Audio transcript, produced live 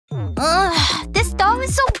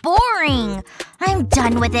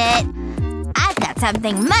done with it. I've got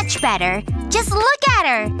something much better. Just look at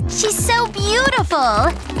her! She's so beautiful!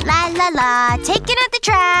 La la la, taking out the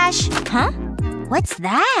trash. Huh? What's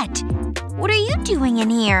that? What are you doing in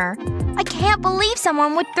here? I can't believe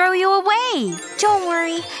someone would throw you away. Don't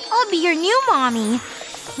worry. I'll be your new mommy.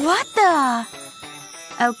 What the…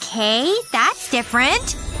 Okay, that's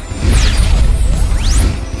different.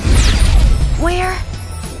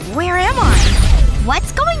 Where am I?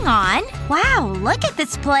 What's going on? Wow, look at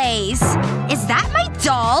this place. Is that my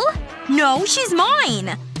doll? No, she's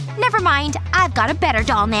mine. Never mind. I've got a better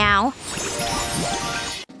doll now.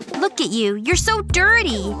 Look at you. You're so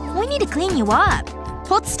dirty. We need to clean you up.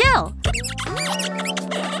 Hold still.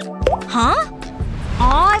 Huh?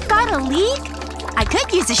 Aw, I've got a leak? I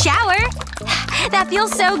could use a shower. That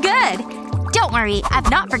feels so good. Don't worry, I've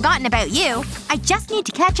not forgotten about you. I just need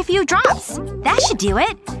to catch a few drops. That should do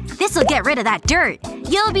it. This'll get rid of that dirt.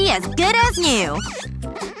 You'll be as good as new.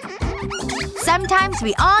 Sometimes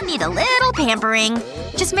we all need a little pampering.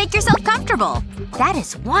 Just make yourself comfortable. That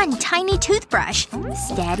is one tiny toothbrush.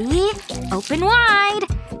 Steady. Open wide.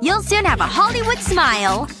 You'll soon have a Hollywood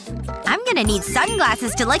smile. I'm gonna need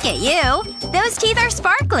sunglasses to look at you. Those teeth are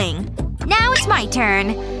sparkling. Now it's my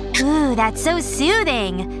turn. Ooh, that's so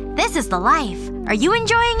soothing. This is the life. Are you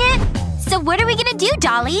enjoying it? So what are we gonna do,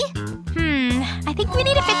 Dolly? I think we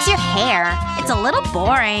need to fix your hair. It's a little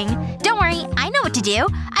boring. Don't worry, I know what to do.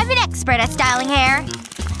 I'm an expert at styling hair.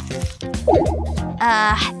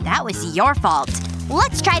 That was your fault.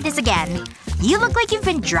 Let's try this again. You look like you've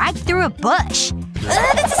been dragged through a bush.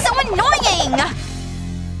 This is so annoying!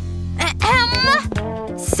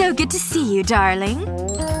 Ahem. So good to see you, darling.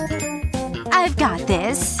 I've got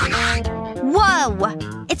this.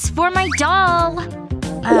 Whoa! It's for my doll.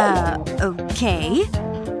 Okay.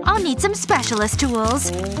 I'll need some specialist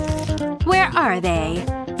tools. Where are they?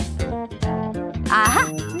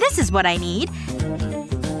 Aha! This is what I need.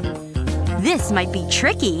 This might be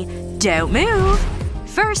tricky. Don't move.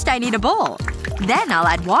 First I need a bowl. Then I'll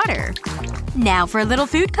add water. Now for a little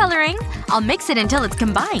food coloring. I'll mix it until it's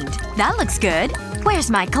combined. That looks good.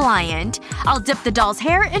 Where's my client? I'll dip the doll's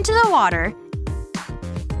hair into the water.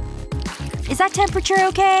 Is that temperature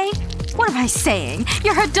okay? What am I saying?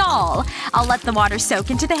 You're a doll! I'll let the water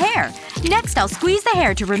soak into the hair. Next I'll squeeze the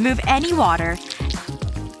hair to remove any water.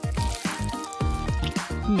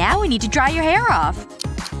 Now we need to dry your hair off.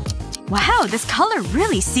 Wow, this color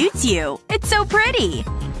really suits you. It's so pretty.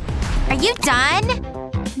 Are you done?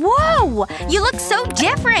 Whoa! You look so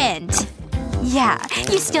different! Yeah,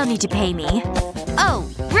 you still need to pay me. Oh,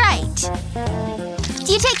 right.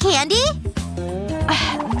 Do you take candy?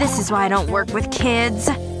 This is why I don't work with kids.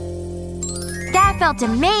 That felt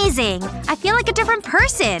amazing! I feel like a different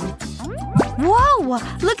person. Whoa!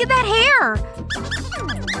 Look at that hair!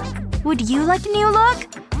 Would you like a new look?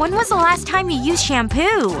 When was the last time you used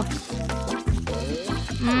shampoo?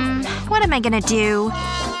 What am I gonna do?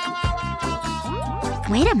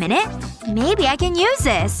 Wait a minute. Maybe I can use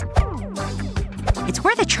this. It's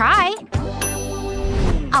worth a try.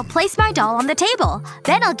 I'll place my doll on the table.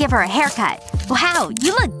 Then I'll give her a haircut. Wow,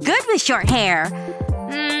 you look good with short hair.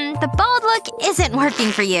 The bald look isn't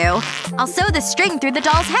working for you. I'll sew the string through the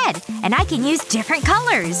doll's head. And I can use different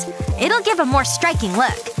colors. It'll give a more striking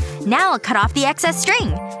look. Now I'll cut off the excess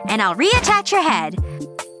string. And I'll reattach your head.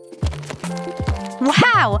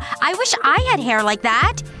 Wow! I wish I had hair like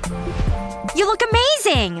that! You look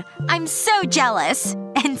amazing! I'm so jealous.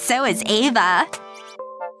 And so is Ava.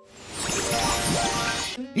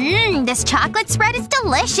 This chocolate spread is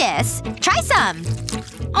delicious. Try some.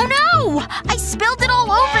 Oh no! I spilled it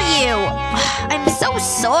all over you! I'm so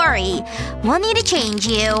sorry. We'll need to change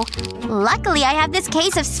you. Luckily I have this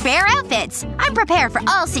case of spare outfits. I'm prepared for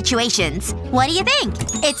all situations. What do you think?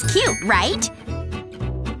 It's cute, right?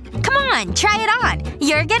 Come on, try it on.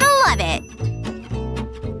 You're gonna love it.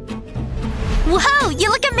 Whoa, you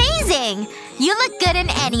look amazing! You look good in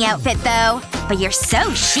any outfit, though. But you're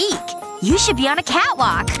so chic. You should be on a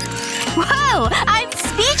catwalk. Whoa! I'm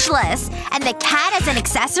speechless! And the cat as an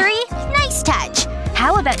accessory? Nice touch.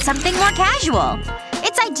 How about something more casual?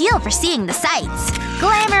 It's ideal for seeing the sights.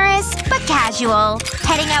 Glamorous, but casual.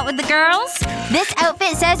 Heading out with the girls? This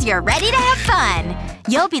outfit says you're ready to have fun.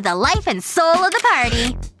 You'll be the life and soul of the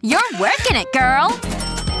party. You're working it, girl!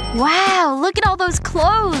 Wow, look at all those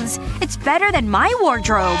clothes! It's better than my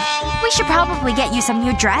wardrobe. We should probably get you some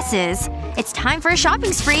new dresses. It's time for a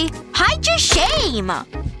shopping spree. Hide your shame!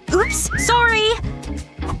 Oops, sorry.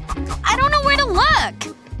 I don't know where to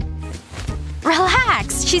look.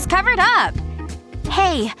 Relax, she's covered up.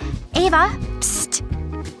 Hey, Ava. Psst.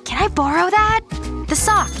 Can I borrow that? The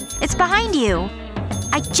sock. It's behind you.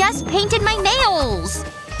 I just painted my nails!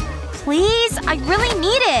 Please? I really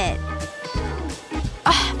need it.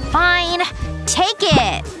 Ugh, fine. Take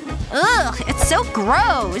it. Ugh, it's so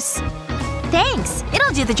gross. Thanks.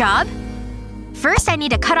 It'll do the job. First I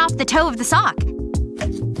need to cut off the toe of the sock.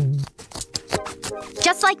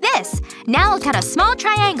 Just like this. Now I'll cut a small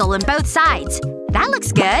triangle on both sides. That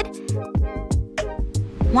looks good.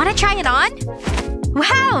 Wanna try it on?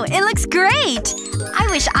 Wow, it looks great! I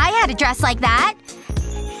wish I had a dress like that.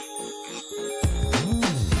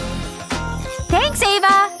 Thanks,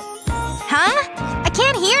 Ava! Huh? I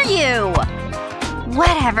can't hear you!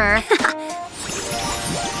 Whatever.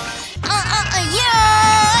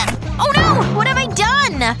 Yeah! Oh no! What have I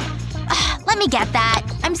done? Let me get that.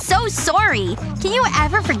 I'm so sorry. Can you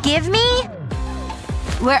ever forgive me?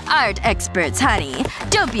 We're art experts, honey.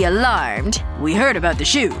 Don't be alarmed. We heard about the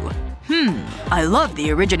shoe. I love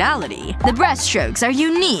the originality. The brushstrokes are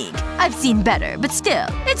unique. I've seen better, but still,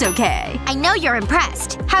 it's okay. I know you're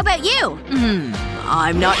impressed. How about you?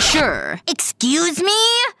 I'm not sure. Excuse me?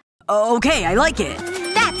 Okay, I like it.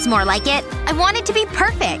 That's more like it. I want it to be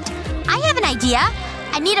perfect. I have an idea.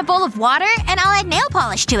 I need a bowl of water and I'll add nail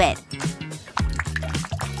polish to it.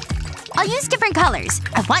 I'll use different colors.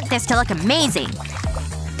 I want this to look amazing.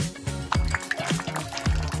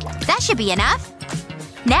 That should be enough.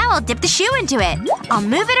 Now I'll dip the shoe into it. I'll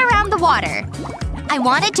move it around the water. I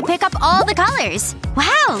want it to pick up all the colors.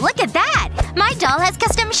 Wow, look at that! My doll has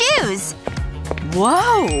custom shoes!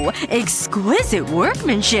 Whoa! Exquisite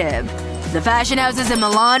workmanship. The fashion houses in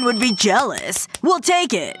Milan would be jealous. We'll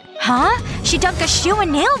take it. Huh? She dunked a shoe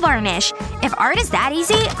in nail varnish. If art is that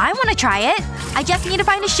easy, I want to try it. I just need to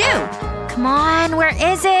find a shoe. Come on, where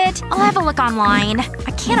is it? I'll have a look online.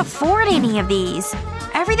 I can't afford any of these.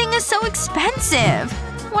 Everything is so expensive.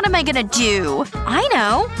 What am I gonna do? I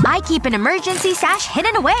know. I keep an emergency stash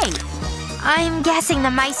hidden away. I'm guessing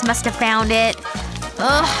the mice must have found it.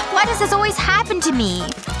 Ugh, why does this always happen to me?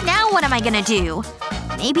 Now what am I gonna do?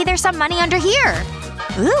 Maybe there's some money under here.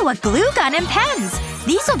 Ooh, a glue gun and pens.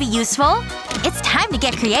 These will be useful. It's time to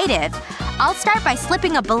get creative. I'll start by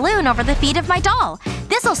slipping a balloon over the feet of my doll.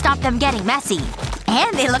 This'll stop them getting messy.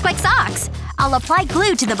 And they look like socks. I'll apply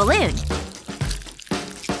glue to the balloon.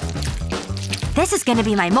 This is gonna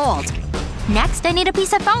be my mold. Next, I need a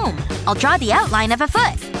piece of foam. I'll draw the outline of a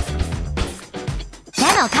foot.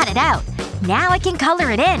 Then I'll cut it out. Now I can color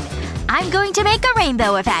it in. I'm going to make a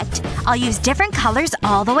rainbow effect. I'll use different colors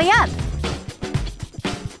all the way up.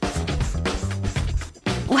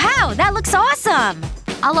 Wow, that looks awesome!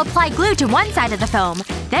 I'll apply glue to one side of the foam.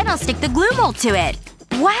 Then I'll stick the glue mold to it.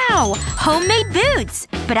 Wow! Homemade boots!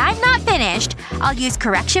 But I'm not finished. I'll use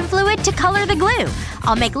correction fluid to color the glue.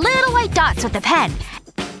 I'll make little white dots with the pen.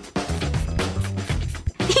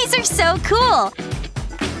 These are so cool!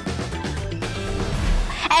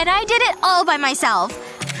 And I did it all by myself.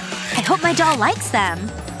 I hope my doll likes them.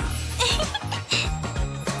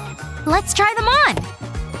 Let's try them on.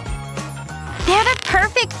 They're the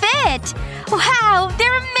perfect fit! Wow,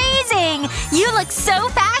 they're amazing! You look so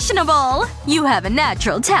fashionable! You have a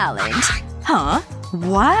natural talent. Huh?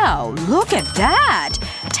 Wow, look at that!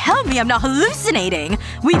 Tell me I'm not hallucinating!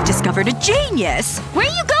 We've discovered a genius! Where are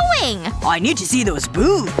you going? I need to see those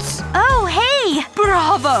boots! Oh, hey!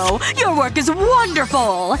 Bravo! Your work is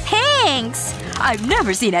wonderful! Thanks! I've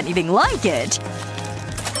never seen anything like it.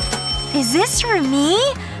 Is this for me?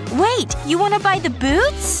 Wait, you wanna buy the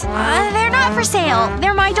boots? They're not for sale.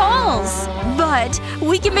 They're my doll's. But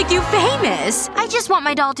we can make you famous! I just want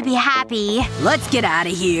my doll to be happy. Let's get out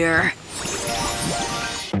of here.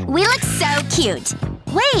 We look so cute.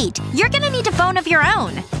 Wait, you're gonna need a phone of your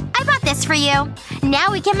own. I bought this for you.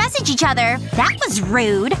 Now we can message each other. That was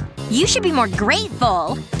rude. You should be more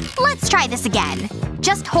grateful. Let's try this again.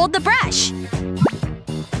 Just hold the brush.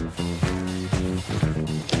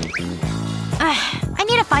 I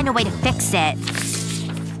need to find a way to fix it.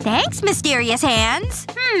 Thanks, mysterious hands.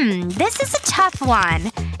 This is a tough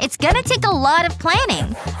one. It's gonna take a lot of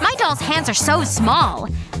planning. My doll's hands are so small.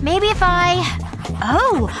 Maybe if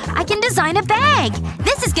Oh! I can design a bag!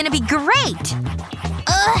 This is gonna be great!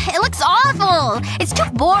 Ugh, it looks awful! It's too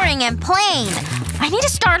boring and plain. I need to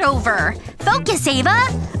start over. Focus, Ava!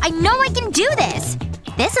 I know I can do this!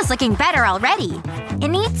 This is looking better already. It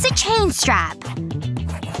needs a chain strap.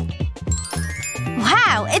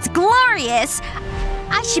 Wow, it's glorious!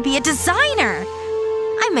 I should be a designer!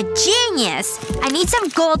 I'm a genius! I need some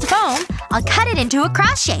gold foam. I'll cut it into a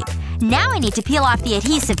cross shape. Now I need to peel off the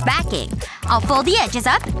adhesive backing. I'll fold the edges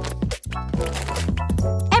up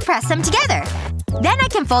and press them together. Then I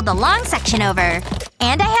can fold the long section over.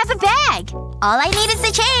 And I have a bag! All I need is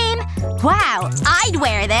the chain. Wow, I'd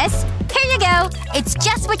wear this. Here you go. It's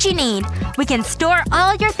just what you need. We can store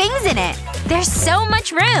all your things in it. There's so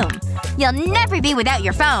much room. You'll never be without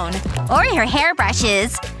your phone. Or your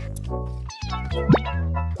hairbrushes.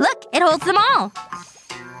 Look, it holds them all.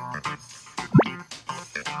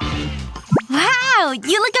 Wow,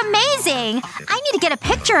 you look amazing! I need to get a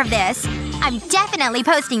picture of this. I'm definitely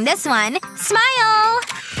posting this one. Smile!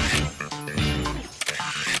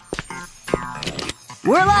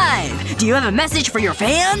 We're live! Do you have a message for your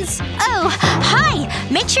fans? Oh, hi!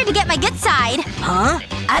 Make sure to get my good side. Huh?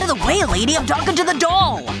 Out of the way, lady! I'm talking to the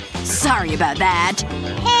doll! Sorry about that.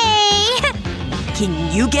 Hey!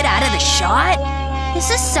 Can you get out of the shot? This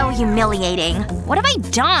is so humiliating. What have I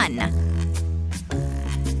done?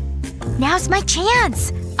 Now's my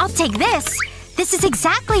chance! I'll take this. This is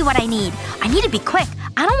exactly what I need. I need to be quick.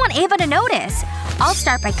 I don't want Ava to notice. I'll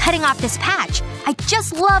start by cutting off this patch. I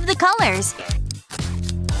just love the colors.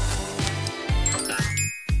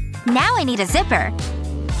 Now I need a zipper.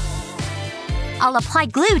 I'll apply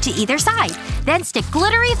glue to either side. Then stick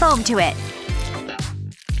glittery foam to it.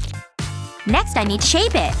 Next I need to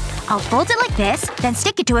shape it. I'll fold it like this, then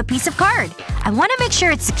stick it to a piece of card. I want to make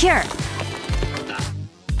sure it's secure.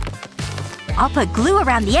 I'll put glue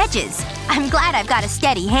around the edges. I'm glad I've got a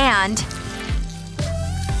steady hand.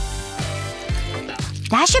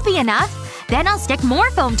 That should be enough. Then I'll stick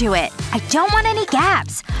more foam to it. I don't want any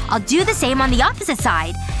gaps. I'll do the same on the opposite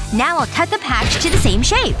side. Now I'll cut the patch to the same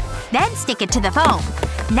shape. Then stick it to the foam.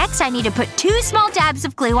 Next I need to put 2 small dabs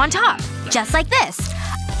of glue on top. Just like this.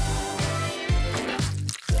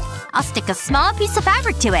 I'll stick a small piece of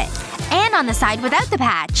fabric to it. And on the side without the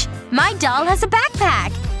patch. My doll has a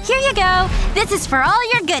backpack. Here you go. This is for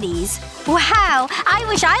all your goodies. Wow, I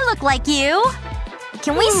wish I looked like you.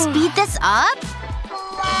 Can we speed this up?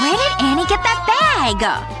 Where did Annie get that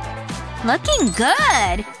bag? Looking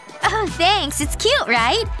good. Oh, thanks. It's cute,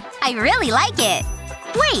 right? I really like it.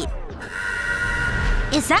 Wait.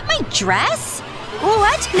 Is that my dress?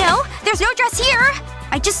 What? No, there's no dress here.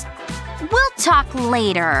 We'll talk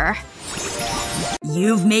later.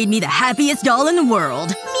 You've made me the happiest doll in the world.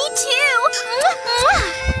 Me too!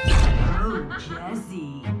 Oh,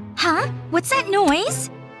 Jessie. Huh? What's that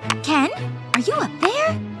noise? Ken? Are you up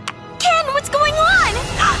there? Ken, what's going on?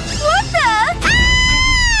 What the?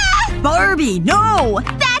 Ah! Barbie, no!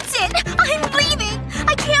 That's it! I'm leaving!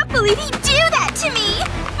 I can't believe he'd do that to me!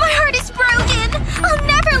 My heart is broken! I'll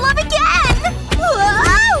never love again!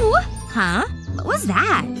 Whoa! Huh? What was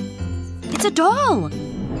that? It's a doll.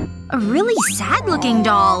 A really sad-looking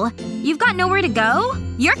doll. You've got nowhere to go?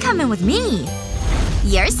 You're coming with me.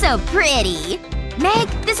 You're so pretty. Meg,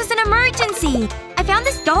 this is an emergency. I found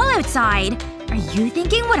this doll outside. Are you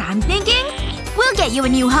thinking what I'm thinking? We'll get you a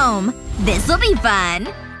new home. This'll be fun.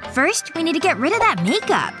 First, we need to get rid of that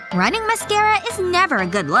makeup. Running mascara is never a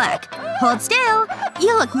good look. Hold still.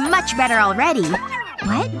 You look much better already.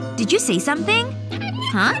 What? Did you say something?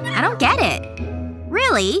 Huh? I don't get it.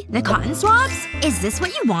 Really? The cotton swabs? Is this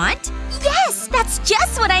what you want? Yes! That's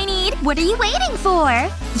just what I need! What are you waiting for?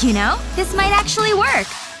 You know, this might actually work.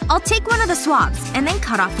 I'll take one of the swabs and then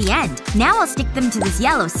cut off the end. Now I'll stick them to this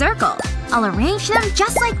yellow circle. I'll arrange them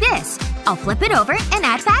just like this. I'll flip it over and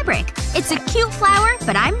add fabric. It's a cute flower,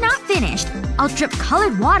 but I'm not finished. I'll drip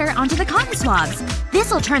colored water onto the cotton swabs.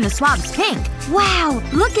 This'll turn the swabs pink. Wow,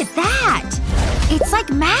 look at that! It's like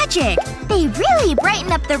magic! They really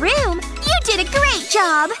brighten up the room! You did a great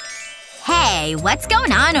job! Hey, what's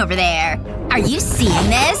going on over there? Are you seeing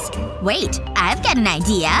this? Wait, I've got an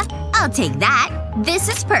idea. I'll take that. This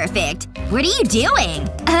is perfect. What are you doing?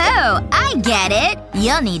 Oh, I get it.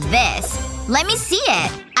 You'll need this. Let me see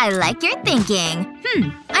it. I like your thinking.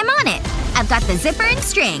 I'm on it. I've got the zipper and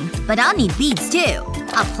string, but I'll need beads too.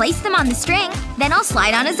 I'll place them on the string, then I'll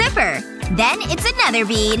slide on a zipper. Then it's another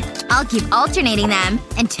bead. I'll keep alternating them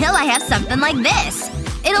until I have something like this.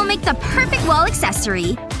 It'll make the perfect wall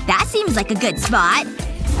accessory. That seems like a good spot.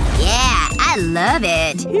 Yeah, I love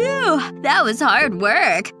it. Phew, that was hard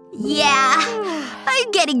work. Yeah.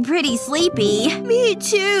 I'm getting pretty sleepy. Me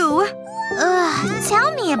too. Ugh,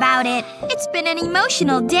 tell me about it. It's been an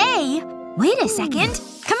emotional day. Wait a second.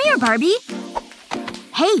 Come here, Barbie.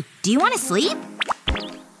 Hey, do you want to sleep?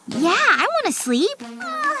 Yeah, I want to sleep.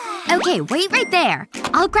 Okay, wait right there.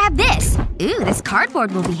 I'll grab this. Ooh, this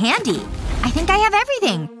cardboard will be handy. I think I have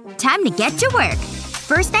everything. Time to get to work.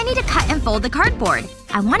 First I need to cut and fold the cardboard.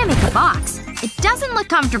 I want to make a box. It doesn't look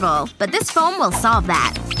comfortable, but this foam will solve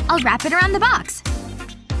that. I'll wrap it around the box.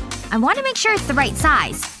 I want to make sure it's the right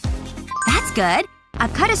size. That's good.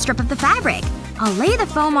 I've cut a strip of the fabric. I'll lay the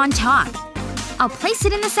foam on top. I'll place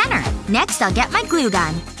it in the center. Next, I'll get my glue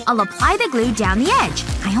gun. I'll apply the glue down the edge.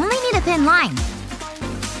 I only need a thin line.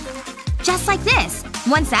 Just like this.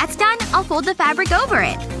 Once that's done, I'll fold the fabric over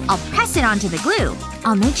it. I'll press it onto the glue.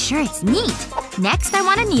 I'll make sure it's neat. Next, I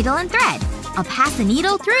want a needle and thread. I'll pass the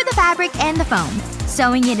needle through the fabric and the foam,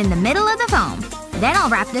 sewing it in the middle of the foam. Then I'll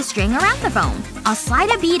wrap the string around the foam. I'll slide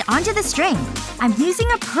a bead onto the string. I'm using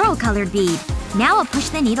a pearl-colored bead. Now I'll push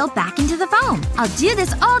the needle back into the foam. I'll do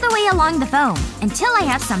this all the way along the foam, until I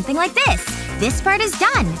have something like this. This part is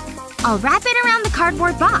done. I'll wrap it around the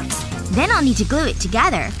cardboard box. Then I'll need to glue it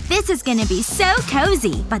together. This is gonna be so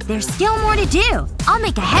cozy. But there's still more to do. I'll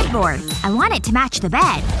make a headboard. I want it to match the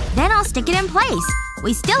bed. Then I'll stick it in place.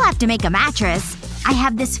 We still have to make a mattress. I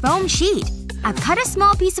have this foam sheet. I've cut a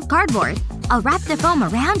small piece of cardboard. I'll wrap the foam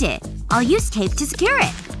around it. I'll use tape to secure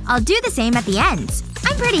it. I'll do the same at the ends.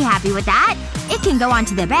 I'm pretty happy with that. It can go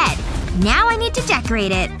onto the bed. Now I need to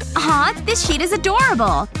decorate it. Aw, this sheet is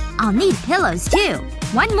adorable. I'll need pillows, too.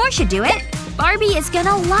 One more should do it. Barbie is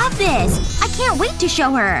gonna love this. I can't wait to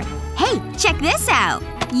show her. Hey, check this out.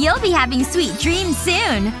 You'll be having sweet dreams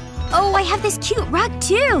soon. Oh, I have this cute rug,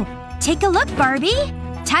 too. Take a look, Barbie.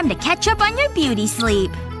 Time to catch up on your beauty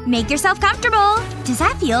sleep. Make yourself comfortable. Does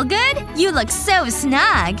that feel good? You look so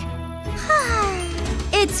snug.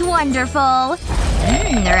 It's wonderful.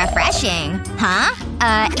 Refreshing. Huh?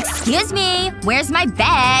 Excuse me. Where's my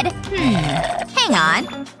bed? Hang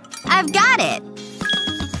on. I've got it.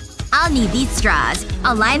 I'll need these straws.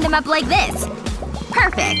 I'll line them up like this.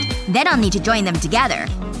 Perfect. Then I'll need to join them together.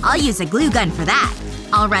 I'll use a glue gun for that.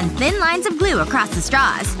 I'll run thin lines of glue across the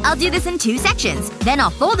straws. I'll do this in 2 sections. Then I'll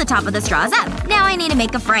fold the top of the straws up. Now I need to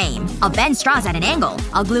make a frame. I'll bend straws at an angle.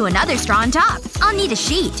 I'll glue another straw on top. I'll need a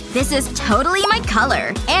sheet. This is totally my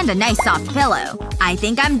color. And a nice soft pillow. I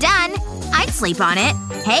think I'm done. I'd sleep on it.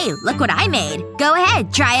 Hey, look what I made. Go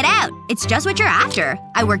ahead, try it out. It's just what you're after.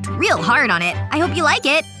 I worked real hard on it. I hope you like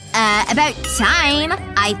it. About time.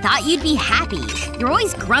 I thought you'd be happy. You're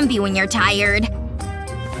always grumpy when you're tired.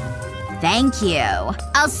 Thank you.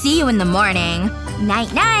 I'll see you in the morning.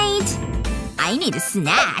 Night-night. I need a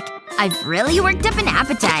snack. I've really worked up an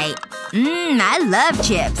appetite. I love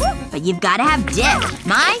chips. But you've gotta have dip.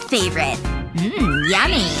 My favorite.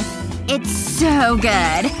 Yummy. It's so good.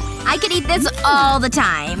 I could eat this all the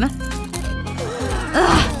time.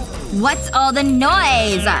 Ugh. What's all the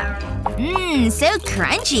noise? So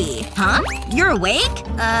crunchy. Huh? You're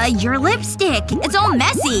awake? Your lipstick. It's all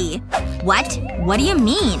messy. What? What do you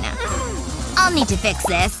mean? I'll need to fix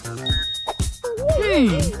this.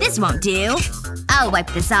 This won't do. I'll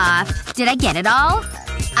wipe this off. Did I get it all?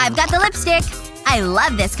 I've got the lipstick. I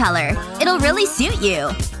love this color. It'll really suit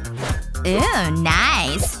you. Ooh,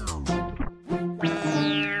 nice.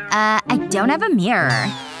 I don't have a mirror.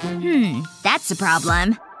 That's a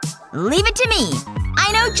problem. Leave it to me.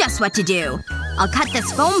 I know just what to do. I'll cut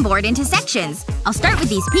this foam board into sections. I'll start with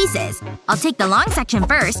these pieces. I'll take the long section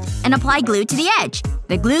first and apply glue to the edge.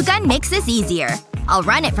 The glue gun makes this easier. I'll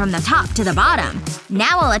run it from the top to the bottom.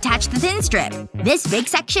 Now I'll attach the thin strip. This big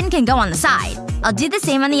section can go on the side. I'll do the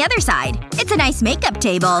same on the other side. It's a nice makeup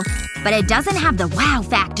table. But it doesn't have the wow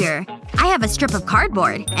factor. I have a strip of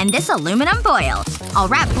cardboard and this aluminum foil. I'll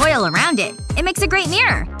wrap foil around it. It makes a great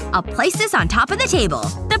mirror. I'll place this on top of the table.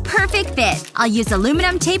 The perfect fit. I'll use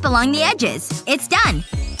aluminum tape along the edges. It's done.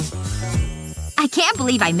 I can't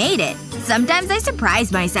believe I made it. Sometimes I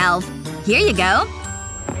surprise myself. Here you go.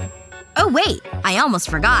 Oh wait. I almost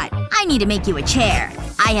forgot. I need to make you a chair.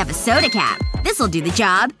 I have a soda cap. This'll do the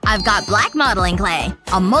job. I've got black modeling clay.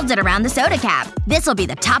 I'll mold it around the soda cap. This'll be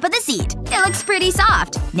the top of the seat. It looks pretty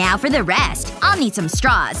soft. Now for the rest. I'll need some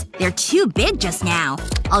straws. They're too big just now.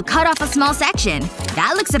 I'll cut off a small section.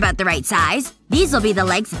 That looks about the right size. These'll be the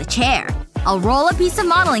legs of the chair. I'll roll a piece of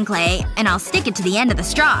modeling clay and I'll stick it to the end of the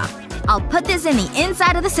straw. I'll put this in the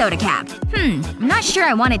inside of the soda cap. I'm not sure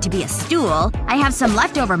I want it to be a stool. I have some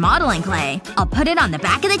leftover modeling clay. I'll put it on the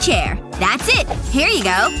back of the chair. That's it! Here you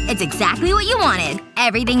go. It's exactly what you wanted.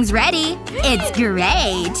 Everything's ready. It's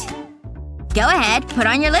great! Go ahead, put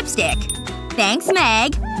on your lipstick. Thanks,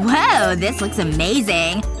 Meg. Whoa, this looks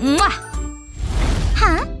amazing. Mwah!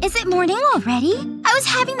 Huh? Is it morning already? I was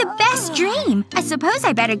having the best dream. I suppose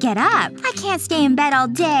I better get up. I can't stay in bed all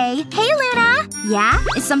day. Hey, Luna! Yeah?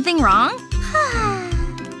 Is something wrong?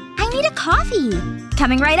 I need a coffee.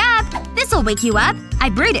 Coming right up. This'll wake you up. I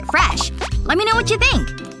brewed it fresh. Let me know what you think.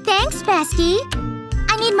 Thanks, bestie.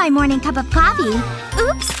 I need my morning cup of coffee.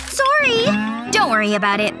 Oops. Sorry. Don't worry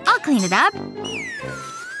about it. I'll clean it up.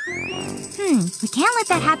 We can't let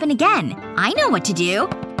that happen again. I know what to do.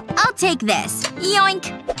 I'll take this.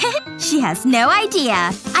 Yoink. She has no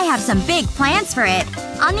idea. I have some big plans for it.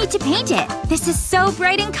 I'll need to paint it. This is so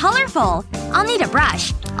bright and colorful. I'll need a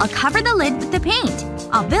brush. I'll cover the lid with the paint.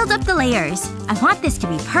 I'll build up the layers. I want this to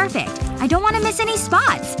be perfect. I don't want to miss any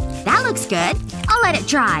spots. That looks good. I'll let it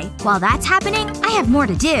dry. While that's happening, I have more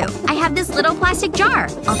to do. I have this little plastic jar.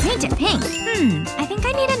 I'll paint it pink. I think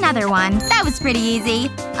I need another one. That was pretty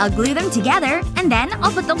easy. I'll glue them together, and then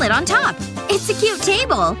I'll put the lid on top. It's a cute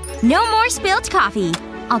table. No more spilled coffee.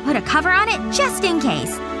 I'll put a cover on it just in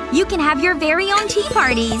case. You can have your very own tea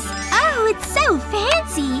parties. Oh, it's so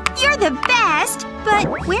fancy. You're the best.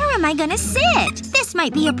 But where am I gonna sit? This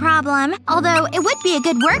might be a problem. Although, it would be a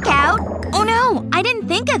good workout. Oh no, I didn't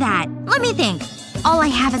think of that. Let me think. All I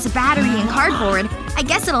have is a battery and cardboard. I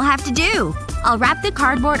guess it'll have to do. I'll wrap the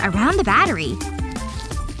cardboard around the battery.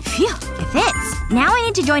 Phew, it fits. Now I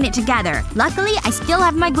need to join it together. Luckily, I still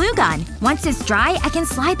have my glue gun. Once it's dry, I can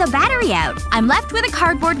slide the battery out. I'm left with a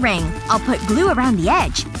cardboard ring. I'll put glue around the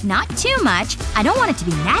edge. Not too much. I don't want it to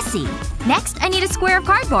be messy. Next, I need a square of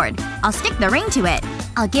cardboard. I'll stick the ring to it.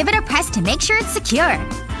 I'll give it a press to make sure it's secure.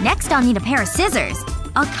 Next, I'll need a pair of scissors.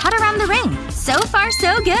 I'll cut around the ring. So far,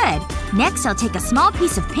 so good. Next, I'll take a small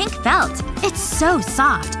piece of pink felt. It's so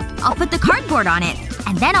soft. I'll put the cardboard on it.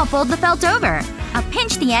 And then I'll fold the felt over. I'll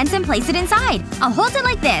pinch the ends and place it inside. I'll hold it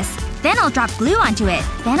like this. Then I'll drop glue onto it.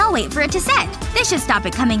 Then I'll wait for it to set. This should stop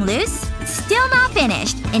it coming loose. It's still not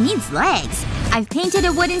finished. It needs legs. I've painted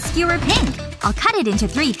a wooden skewer pink. I'll cut it into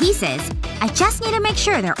 3 pieces. I just need to make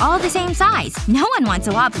sure they're all the same size. No one wants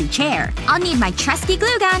a wobbly chair. I'll need my trusty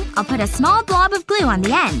glue gun. I'll put a small blob of glue on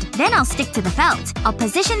the end. Then I'll stick to the felt. I'll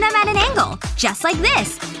position them at an angle. Just like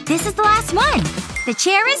this. This is the last one. The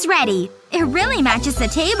chair is ready. It really matches the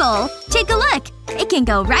table. Take a look. It can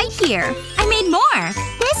go right here. I made more.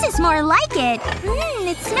 This is more like it.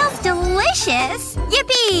 It smells delicious.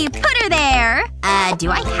 Yippee! Put her there!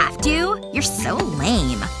 Do I have to? You're so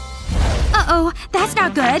lame. Uh-oh. That's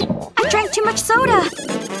not good. I drank too much soda.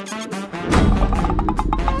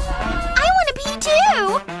 I want to pee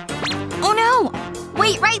too! Oh no!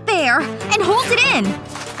 Wait right there. And hold it in.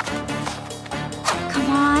 Come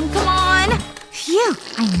on, come on. Phew.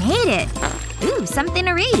 I made it. Ooh, something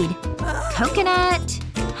to read. Coconut.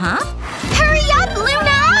 Huh? Hurry up,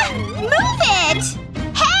 Luna! Move it!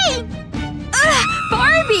 Hey! Ugh!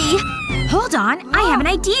 Barbie! Hold on. I have an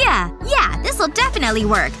idea. Yeah, this'll definitely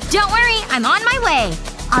work. Don't worry. I'm on my way.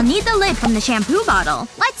 I'll need the lid from the shampoo bottle.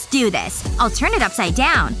 Let's do this. I'll turn it upside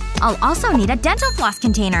down. I'll also need a dental floss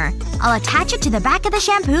container. I'll attach it to the back of the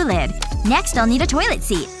shampoo lid. Next, I'll need a toilet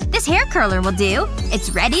seat. This hair curler will do.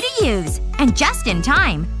 It's ready to use. And just in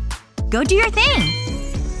time. Go do your thing.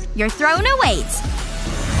 Your throne awaits.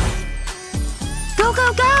 Go,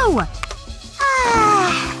 go, go!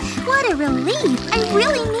 Ah, what a relief. I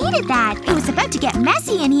really needed that. It was about to get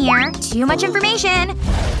messy in here. Too much information.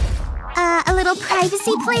 A little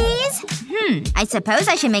privacy, please? I suppose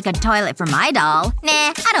I should make a toilet for my doll. Nah,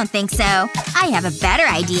 I don't think so. I have a better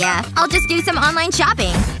idea. I'll just do some online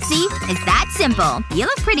shopping. See? It's that simple. You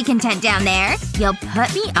look pretty content down there. You'll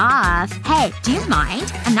put me off. Hey, do you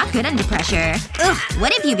mind? I'm not good under pressure. Ugh,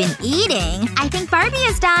 what have you been eating? I think Barbie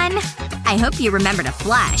is done. I hope you remember to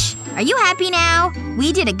flush. Are you happy now?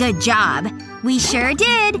 We did a good job. We sure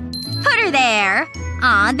did. Put her there.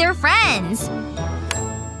 Aw, they're friends.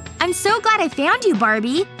 I'm so glad I found you,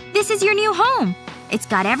 Barbie. This is your new home. It's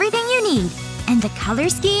got everything you need. And the color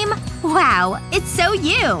scheme? Wow, it's so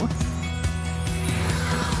you.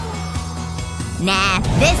 Nah,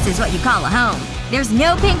 this is what you call a home. There's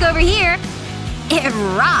no pink over here. It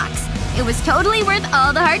rocks. It was totally worth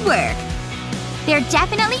all the hard work. They're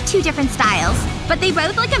definitely 2 different styles, but they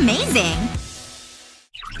both look amazing.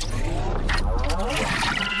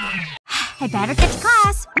 I better get to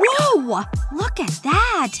class. Whoa! Look at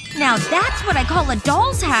that! Now that's what I call a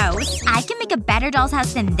doll's house. I can make a better doll's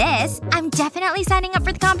house than this. I'm definitely signing up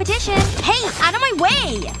for the competition. Hey! Out of my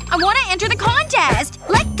way! I want to enter the contest!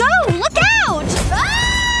 Let go! Look out! Ah!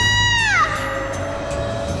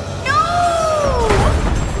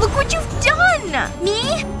 No! Look what you've done!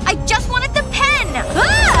 Me? I just wanted the pen!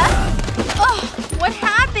 Ah! Oh, what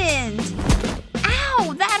happened?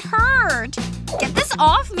 Ow, that hurt! Get this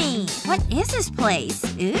off me! What is this place?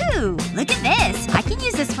 Ooh, look at this. I can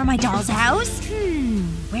use this for my doll's house.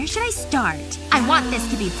 Where should I start? I want this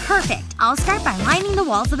to be perfect. I'll start by lining the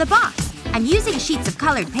walls of the box. I'm using sheets of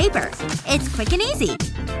colored paper. It's quick and easy.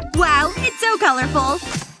 Wow, it's so colorful.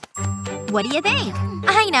 What do you think?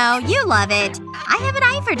 I know, you love it. I have an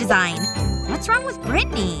eye for design. What's wrong with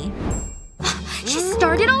Brittany? She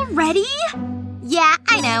started already? Yeah,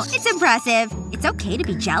 I know. It's impressive. It's it's okay to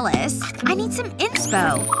be jealous. I need some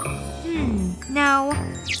inspo. No.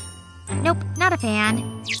 Nope, not a fan.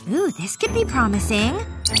 Ooh, this could be promising.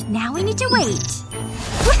 Now we need to wait.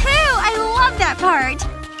 Woohoo! I love that part!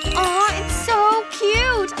 Aw, it's so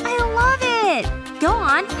cute! I love it! Go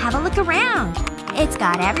on, have a look around. It's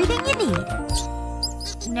got everything you need.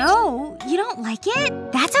 No, you don't like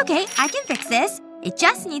it? That's okay, I can fix this. It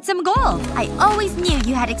just needs some gold. I always knew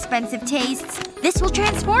you had expensive tastes. This will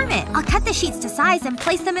transform it. I'll cut the sheets to size and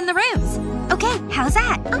place them in the rooms. Okay, how's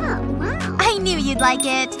that? Oh, wow. I knew you'd like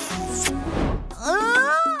it.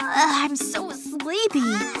 I'm so sleepy.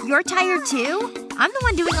 You're tired too? I'm the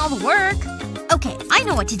one doing all the work. Okay, I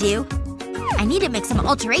know what to do. I need to make some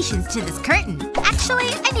alterations to this curtain. Actually,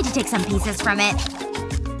 I need to take some pieces from it.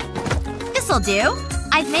 This'll do.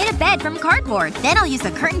 I've made a bed from cardboard. Then I'll use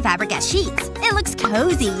the curtain fabric as sheets. It looks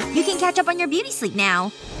cozy. You can catch up on your beauty sleep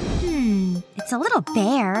now. It's a little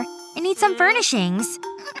bare. It needs some furnishings.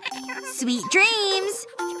 Sweet dreams!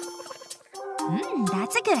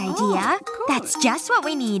 That's a good idea. That's just what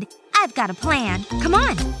we need. I've got a plan. Come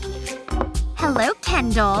on. Hello,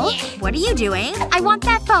 Kendall. What are you doing? I want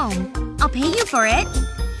that phone. I'll pay you for it.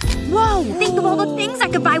 Whoa! Think of all the things I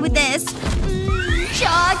could buy with this.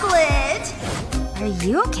 Chocolate! Are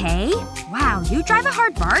you okay? Wow, you drive a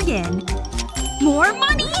hard bargain. More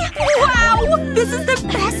money? Wow! This is the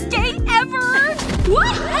best day ever!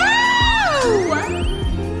 Woohoo!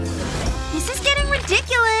 This is getting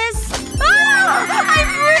ridiculous. Oh! I'm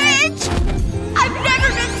rich! I've never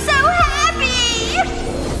been so happy!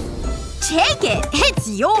 Take it! It's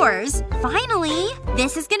yours! Finally!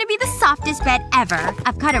 This is gonna be the softest bed ever.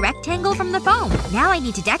 I've cut a rectangle from the foam. Now I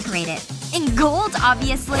need to decorate it. In gold,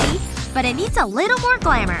 obviously. But it needs a little more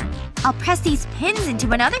glamour. I'll press these pins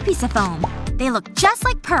into another piece of foam. They look just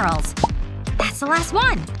like pearls. That's the last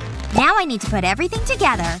one. Now I need to put everything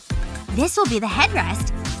together. This will be the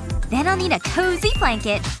headrest. Then I'll need a cozy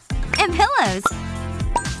blanket. And pillows.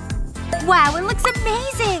 Wow, it looks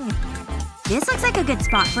amazing! This looks like a good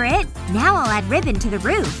spot for it. Now I'll add ribbon to the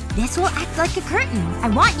roof. This will act like a curtain. I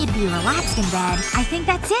want you to be relaxed in bed. I think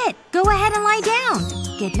that's it. Go ahead and lie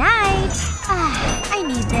down. Good night. I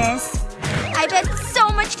need this. I've had so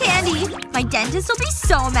much candy. My dentist will be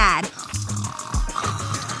so mad.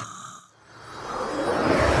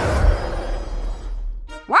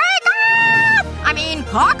 Wake up! I mean,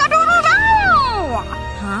 cock-a-doodle-doo!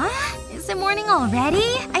 Huh? Is it morning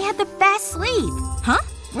already? I had the best sleep. Huh?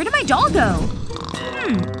 Where did my doll go?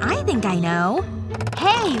 I think I know.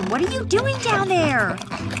 Hey, what are you doing down there?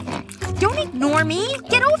 Don't ignore me.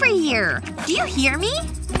 Get over here. Do you hear me?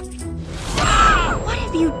 What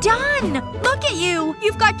have you done? Look at you!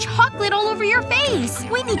 You've got chocolate all over your face!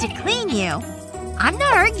 We need to clean you. I'm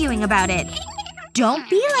not arguing about it. Don't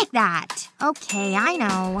be like that. Okay, I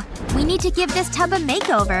know. We need to give this tub a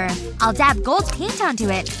makeover. I'll dab gold paint onto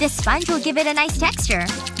it. This sponge will give it a nice texture.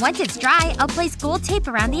 Once it's dry, I'll place gold tape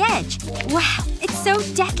around the edge. Wow, it's so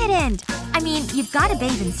decadent! I mean, you've gotta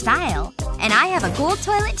bathe in style. And I have a gold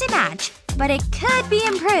toilet to match. But it could be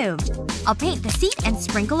improved. I'll paint the seat and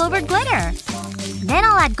sprinkle over glitter. Then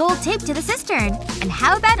I'll add gold tape to the cistern. And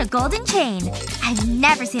how about a golden chain? I've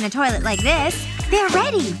never seen a toilet like this. They're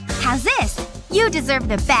ready! How's this? You deserve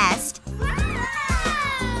the best.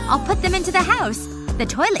 I'll put them into the house. The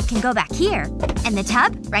toilet can go back here. And the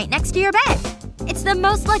tub right next to your bed. It's the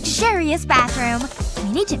most luxurious bathroom.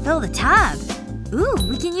 We need to fill the tub. Ooh,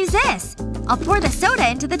 we can use this. I'll pour the soda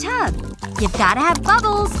into the tub. You've gotta have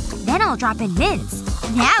bubbles. Then I'll drop in mints.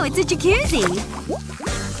 Now it's a jacuzzi.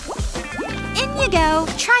 In you go.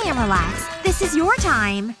 Try and relax. This is your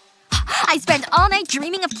time. I spent all night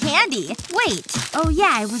dreaming of candy. Wait. Oh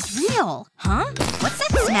yeah, it was real. Huh? What's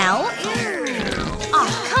that smell?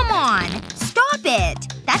 Oh, come on. Stop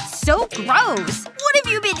it. That's so gross. What have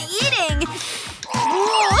you been eating?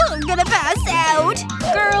 Oh, I'm gonna pass out.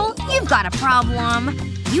 Girl, you've got a problem.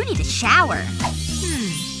 You need a shower.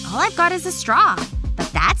 All I've got is a straw.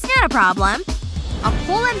 But that's not a problem. I'll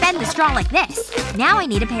pull and bend the straw like this. Now I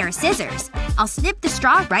need a pair of scissors. I'll snip the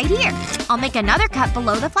straw right here. I'll make another cut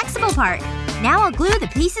below the flexible part. Now I'll glue the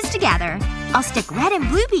pieces together. I'll stick red and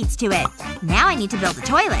blue beads to it. Now I need to build a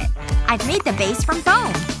toilet. I've made the base from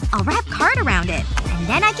foam. I'll wrap card around it. And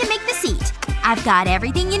then I can make the seat. I've got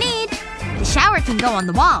everything you need. The shower can go on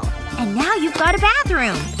the wall. And now you've got a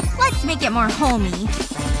bathroom. Let's make it more homey.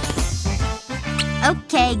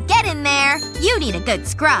 Okay, get in there. You need a good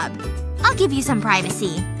scrub. I'll give you some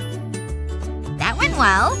privacy. That went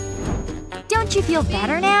well. Don't you feel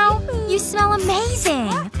better now? You smell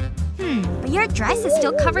amazing. But your dress is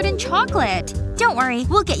still covered in chocolate. Don't worry,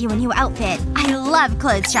 we'll get you a new outfit. I love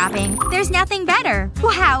clothes shopping. There's nothing better.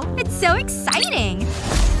 Wow, it's so exciting!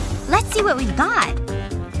 Let's see what we've got.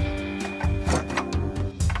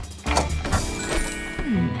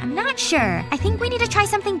 I'm not sure. I think we need to try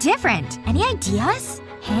something different. Any ideas?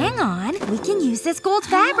 Hang on. We can use this gold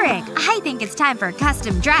fabric. I think it's time for a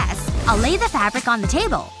custom dress. I'll lay the fabric on the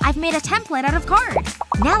table. I've made a template out of card.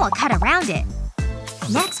 Now I'll cut around it.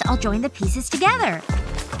 Next, I'll join the pieces together.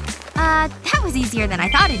 That was easier than I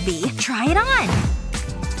thought it'd be. Try it on.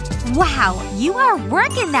 Wow, you are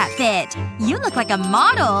working that fit. You look like a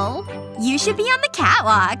model. You should be on the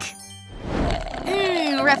catwalk.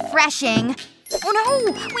 Refreshing. Oh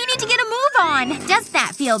no! We need to get a move on! Does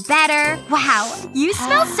that feel better? Wow, you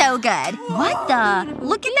smell so good. What the?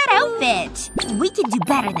 Look at that outfit. We can do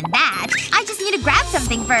better than that. I just need to grab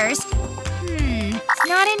something first. It's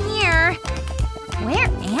not in here. Where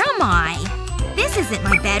am I? This isn't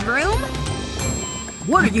my bedroom.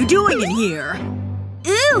 What are you doing in here?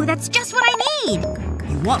 Ooh, that's just what I need.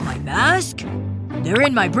 You want my mask? They're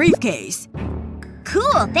in my briefcase.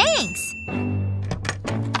 Cool, thanks.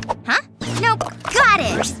 Huh? Nope. Got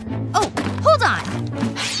it! Oh, hold on.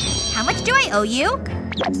 How much do I owe you?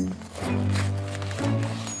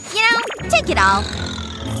 You know, take it all.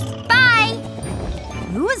 Bye!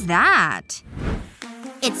 Who was that?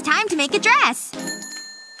 It's time to make a dress.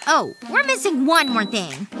 Oh, we're missing one more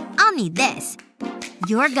thing. I'll need this.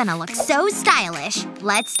 You're gonna look so stylish.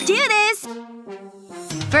 Let's do this!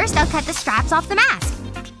 First, I'll cut the straps off the mask.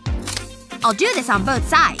 I'll do this on both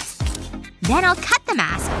sides. Then I'll cut the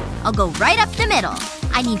mask. I'll go right up the middle.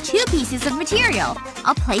 I need 2 pieces of material.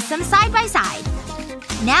 I'll place them side by side.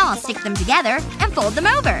 Now I'll stick them together and fold them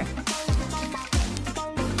over.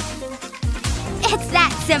 It's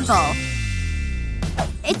that simple.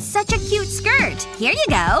 It's such a cute skirt. Here you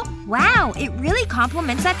go. Wow, it really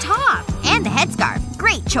complements that top. And the headscarf.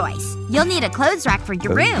 Great choice. You'll need a clothes rack for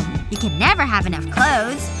your room. You can never have enough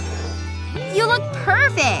clothes. You look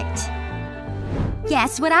perfect.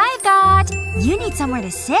 Guess what I've got? You need somewhere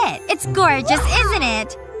to sit. It's gorgeous, isn't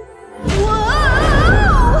it? Whoa!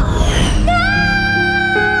 No!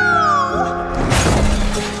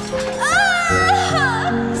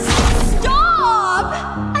 Ah! Stop!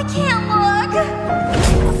 I can't look.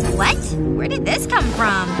 What? Where did this come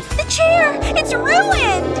from? The chair! It's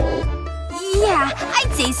ruined! Yeah,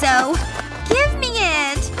 I'd say so. Give me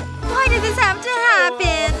it! Why did this have to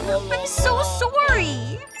happen? I'm so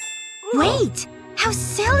sorry. Wait! How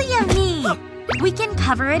silly of me! We can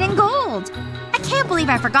cover it in gold. I can't believe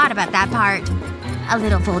I forgot about that part. A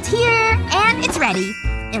little fold here, and it's ready.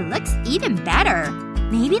 It looks even better.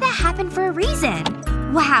 Maybe that happened for a reason.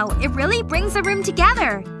 Wow, it really brings the room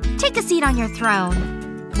together. Take a seat on your throne.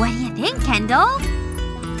 What do you think, Kendall?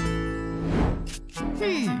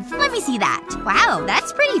 Let me see that. Wow,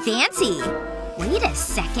 that's pretty fancy. Wait a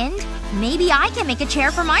second. Maybe I can make a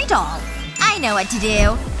chair for my doll. I know what to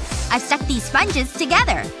do. I've stuck these sponges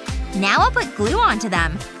together. Now I'll put glue onto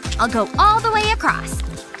them. I'll go all the way across.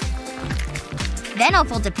 Then I'll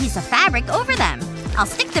fold a piece of fabric over them. I'll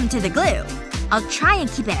stick them to the glue. I'll try and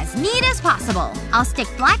keep it as neat as possible. I'll stick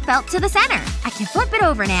black felt to the center. I can flip it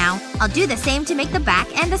over now. I'll do the same to make the back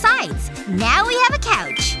and the sides. Now we have a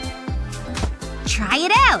couch. Try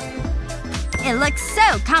it out. It looks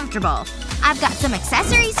so comfortable. I've got some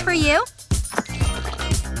accessories for you.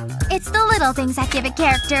 It's the little things that give it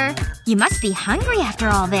character. You must be hungry after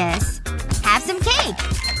all this. Have some cake.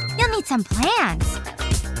 You'll need some plants.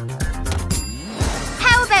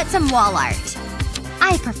 How about some wall art?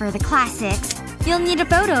 I prefer the classics. You'll need a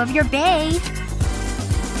photo of your bae.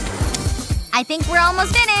 I think we're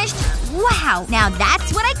almost finished. Wow, now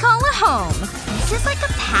that's what I call a home. This is like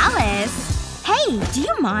a palace. Hey, do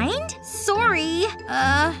you mind? Sorry.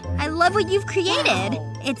 I love what you've created.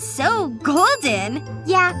 It's so golden.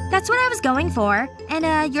 Yeah, that's what I was going for.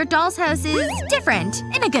 And, your doll's house is different.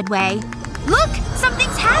 In a good way. Look!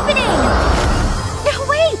 Something's happening! No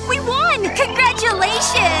way! We won!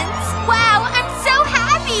 Congratulations! Wow, I'm so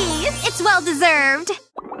happy! It's well deserved.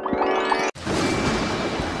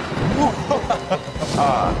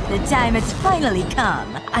 The time has finally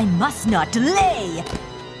come. I must not delay.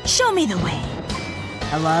 Show me the way.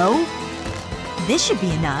 Hello? This should be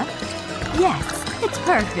enough. Yes, it's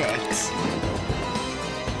perfect.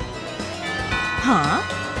 Huh?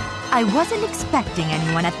 I wasn't expecting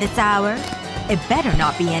anyone at this hour. It better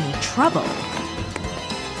not be any trouble.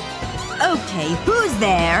 Okay, who's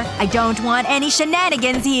there? I don't want any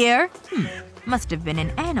shenanigans here. Must have been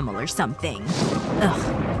an animal or something.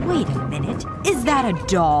 Ugh, wait a minute. Is that a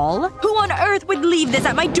doll? Who on earth would leave this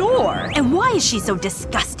at my door? And why is she so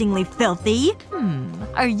disgustingly filthy?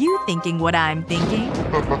 Are you thinking what I'm thinking?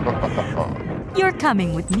 You're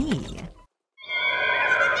coming with me.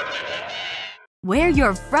 Where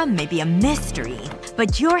you're from may be a mystery,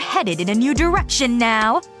 but you're headed in a new direction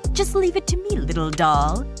now. Just leave it to me, little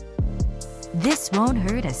doll. This won't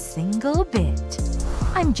hurt a single bit.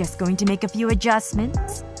 I'm just going to make a few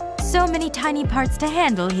adjustments. So many tiny parts to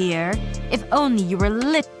handle here. If only you were a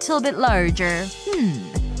little bit larger.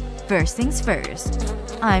 First things first.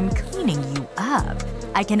 I'm cleaning you up.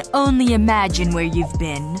 I can only imagine where you've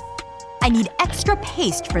been. I need extra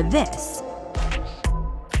paste for this.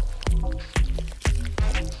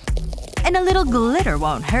 And a little glitter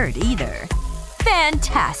won't hurt either.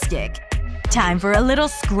 Fantastic! Time for a little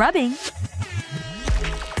scrubbing.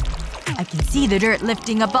 I can see the dirt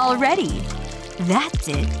lifting up already. That's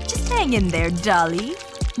it. Just hang in there, dolly.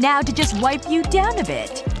 Now to just wipe you down a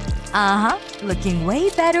bit. Looking way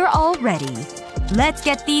better already. Let's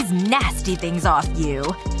get these nasty things off you.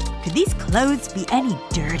 Could these clothes be any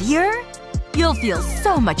dirtier? You'll feel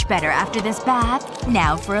so much better after this bath.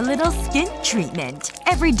 Now for a little skin treatment.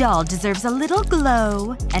 Every doll deserves a little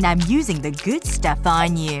glow. And I'm using the good stuff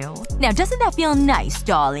on you. Now doesn't that feel nice,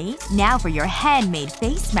 dolly? Now for your handmade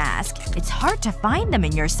face mask. It's hard to find them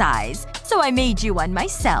in your size. So I made you one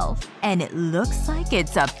myself. And it looks like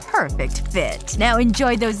it's a perfect fit. Now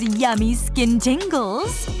enjoy those yummy skin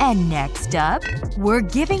tingles. And next up, we're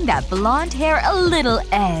giving that blonde hair a little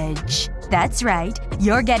edge. That's right.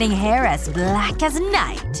 You're getting hair as black as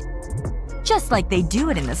night. Just like they do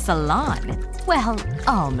it in the salon. Well,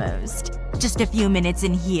 almost. Just a few minutes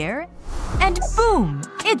in here. And boom!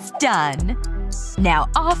 It's done. Now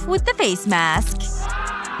off with the face mask.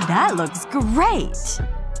 That looks great.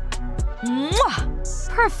 Mwah!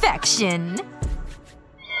 Perfection.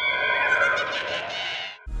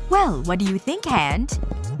 Well, what do you think, Hand?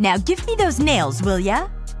 Now give me those nails, will ya?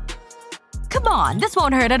 Come on, this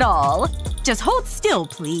won't hurt at all. Just hold still,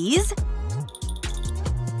 please.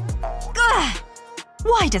 Ugh!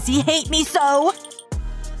 Why does he hate me so?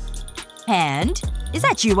 Hand? Is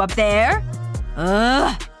that you up there?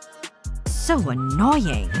 Ugh. So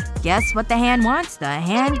annoying. Guess what the hand wants, the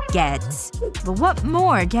hand gets. But what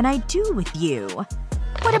more can I do with you?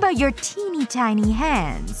 What about your teeny tiny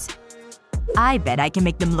hands? I bet I can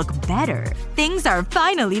make them look better. Things are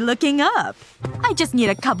finally looking up. I just need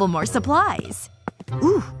a couple more supplies.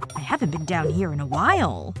 Ooh, I haven't been down here in a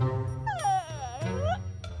while.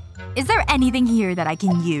 Is there anything here that I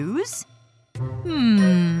can use?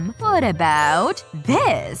 What about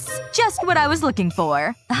this? Just what I was looking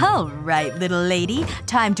for. Alright, little lady.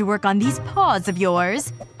 Time to work on these paws of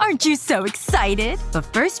yours. Aren't you so excited? But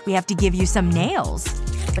first we have to give you some nails.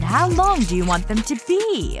 But how long do you want them to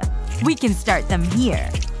be? We can start them here.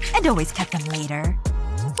 And always cut them later.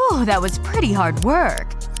 Oh, that was pretty hard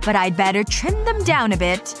work. But I'd better trim them down a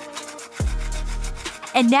bit.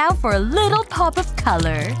 And now for a little pop of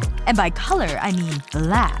color. And by color, I mean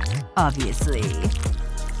black, obviously.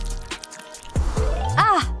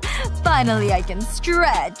 Ah! Finally I can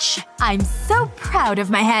stretch. I'm so proud of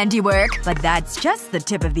my handiwork. But that's just the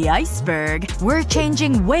tip of the iceberg. We're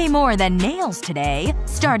changing way more than nails today.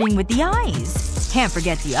 Starting with the eyes. Can't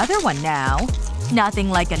forget the other one now. Nothing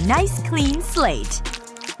like a nice clean slate.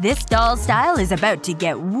 This doll style is about to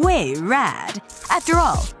get way rad. After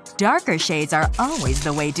all, darker shades are always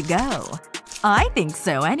the way to go. I think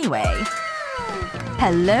so anyway.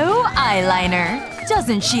 Hello, eyeliner.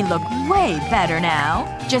 Doesn't she look way better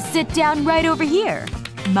now? Just sit down right over here.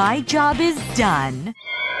 My job is done.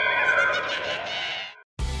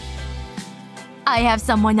 I have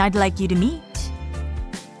someone I'd like you to meet.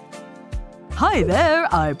 Hi there,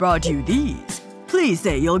 I brought you these. Please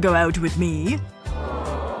say you'll go out with me.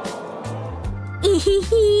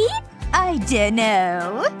 I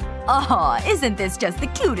dunno. Aw, isn't this just the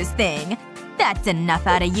cutest thing? That's enough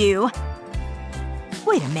out of you.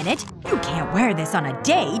 Wait a minute. You can't wear this on a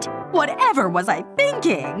date. Whatever was I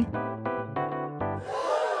thinking?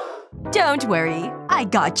 Don't worry. I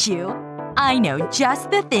got you. I know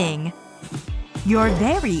just the thing. Your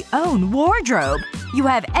very own wardrobe. You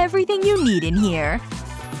have everything you need in here.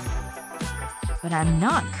 But I'm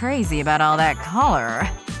not crazy about all that color.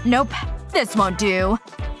 Nope. This won't do.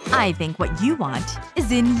 I think what you want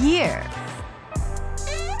is in here.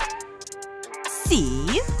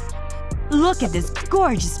 See? Look at this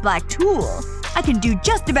gorgeous black tulle. I can do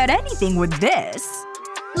just about anything with this.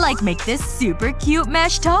 Like make this super cute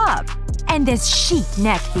mesh top. And this chic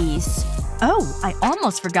neck piece. Oh, I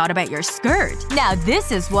almost forgot about your skirt. Now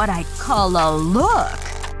this is what I call a look.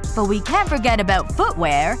 But we can't forget about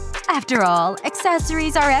footwear. After all,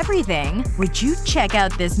 accessories are everything. Would you check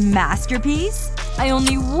out this masterpiece? I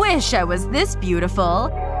only wish I was this beautiful.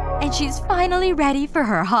 And she's finally ready for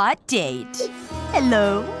her hot date.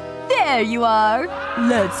 Hello. There you are.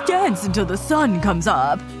 Let's dance until the sun comes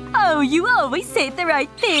up. Oh, you always say the right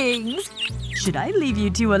things. Should I leave you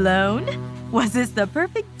two alone? Was this the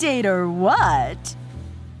perfect date or what?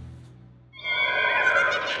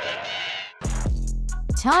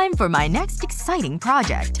 Time for my next exciting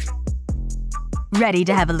project. Ready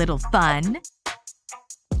to have a little fun?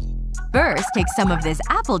 First, take some of this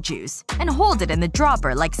apple juice and hold it in the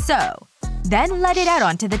dropper like so. Then let it out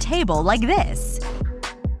onto the table like this.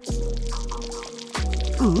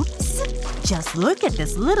 Oops. Just look at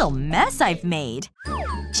this little mess I've made.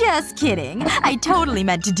 Just kidding. I totally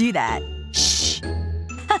meant to do that. Shh.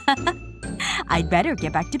 I'd better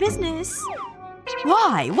get back to business.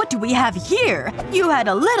 Why? What do we have here? You had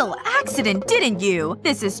a little accident, didn't you?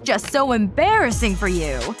 This is just so embarrassing for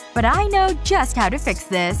you. But I know just how to fix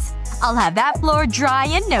this. I'll have that floor dry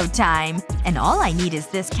in no time. And all I need is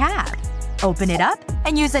this cap. Open it up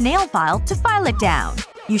and use a nail file to file it down.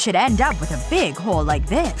 You should end up with a big hole like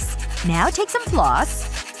this. Now take some floss.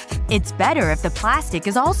 It's better if the plastic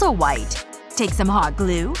is also white. Take some hot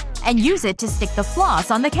glue and use it to stick the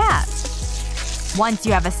floss on the cap. Once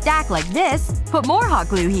you have a stack like this, put more hot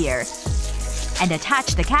glue here. And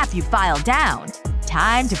attach the cap you filed down.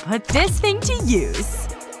 Time to put this thing to use.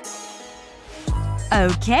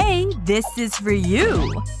 Okay, this is for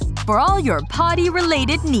you. For all your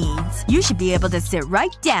potty-related needs, you should be able to sit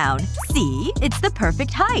right down. See? It's the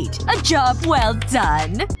perfect height. A job well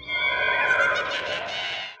done.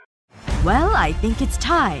 Well, I think it's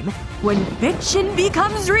time. When fiction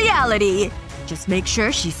becomes reality. Just make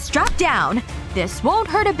sure she's strapped down. This won't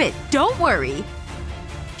hurt a bit, don't worry.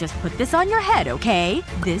 Just put this on your head, okay?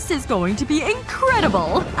 This is going to be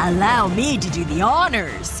incredible. Allow me to do the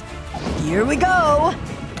honors. Here we go.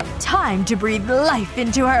 Time to breathe life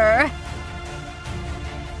into her.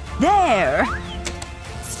 There.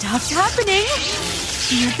 Stuff's happening.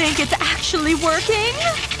 Do you think it's actually working?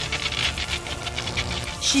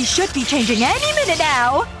 She should be changing any minute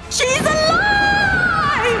now. She's alive!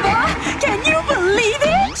 Can you believe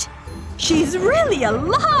it? She's really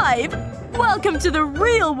alive! Welcome to the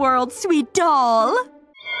real world, sweet doll!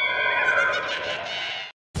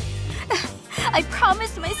 I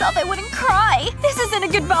promised myself I wouldn't cry. This isn't a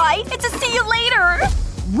goodbye. It's a see you later.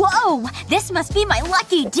 Whoa! This must be my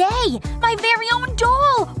lucky day! My very own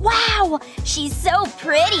doll! Wow! She's so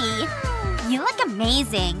pretty! You look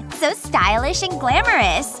amazing. So stylish and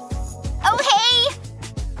glamorous. Oh, hey!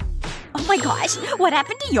 Oh my gosh, what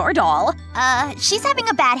happened to your doll? She's having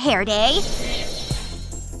a bad hair day.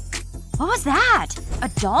 What was that? A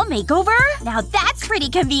doll makeover? Now that's pretty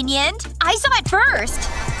convenient. I saw it first.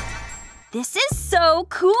 This is so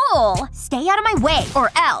cool. Stay out of my way,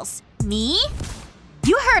 or else. Me?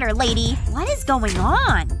 You heard her, lady. What is going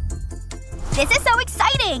on? This is so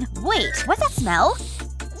exciting! Wait, what's that smell?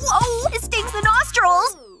 Whoa! It stings the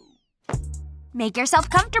nostrils! Make yourself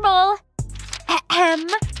comfortable. Ahem.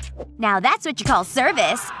 Now that's what you call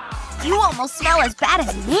service. You almost smell as bad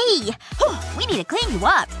as me. We need to clean you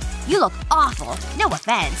up. You look awful. No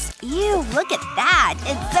offense. Ew, look at that.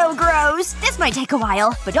 It's so gross. This might take a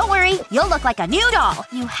while, but don't worry. You'll look like a new doll.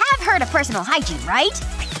 You have heard of personal hygiene, right?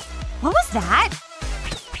 What was that?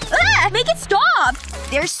 Ah! Make it stop!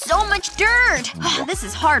 There's so much dirt! This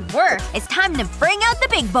is hard work. It's time to bring out the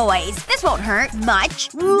big boys. This won't hurt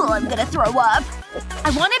much. Ooh, I'm gonna throw up. I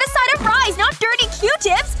wanted a side of fries, not dirty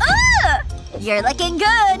Q-tips! Ugh! You're looking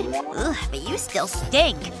good. Ugh, but you still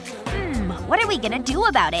stink. What are we gonna do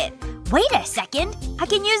about it? Wait a second. I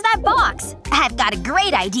can use that box. I've got a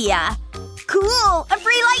great idea. Cool! A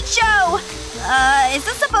free light show! Is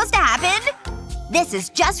this supposed to happen? This is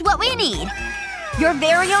just what we need. Your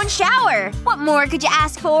very own shower! What more could you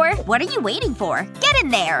ask for? What are you waiting for? Get in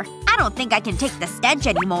there! I don't think I can take the stench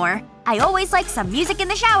anymore. I always like some music in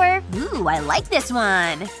the shower. Ooh, I like this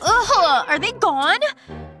one. Ugh! Are they gone?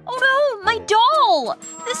 Oh no! My doll!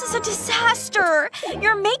 This is a disaster!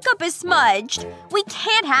 Your makeup is smudged. We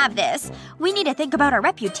can't have this. We need to think about our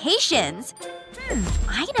reputations.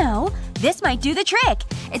 I know. This might do the trick.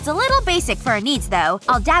 It's a little basic for our needs, though.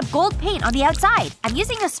 I'll dab gold paint on the outside. I'm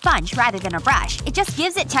using a sponge rather than a brush. It just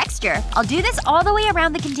gives it texture. I'll do this all the way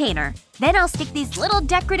around the container. Then I'll stick these little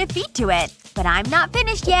decorative feet to it. But I'm not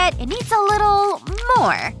finished yet. It needs a little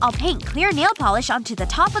more. I'll paint clear nail polish onto the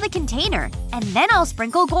top of the container. And then I'll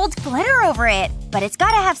sprinkle gold glitter over it. But it's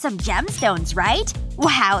gotta have some gemstones, right?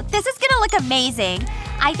 Wow, this is gonna look amazing.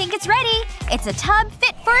 I think it's ready. It's a tub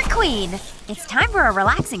fit for a queen. It's time for a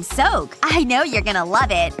relaxing soak. I know you're gonna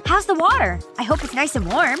love it. How's the water? I hope it's nice and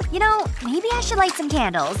warm. You know, maybe I should light some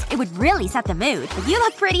candles. It would really set the mood. But you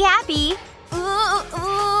look pretty happy. Ooh,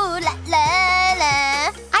 ooh, la la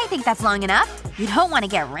la. I think that's long enough. You don't want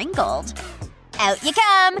to get wrinkled. Out you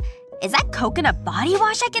come! Is that coconut body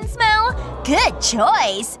wash I can smell? Good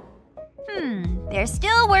choice! There's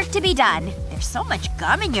still work to be done. There's so much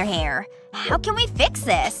gum in your hair. How can we fix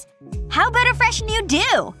this? How about a fresh new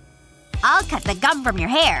do? I'll cut the gum from your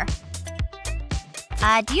hair.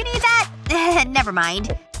 Do you need that? Never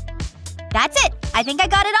mind. That's it! I think I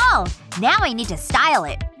got it all! Now I need to style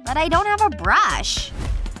it. But I don't have a brush.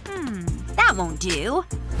 That won't do.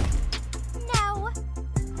 No.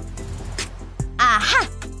 Aha!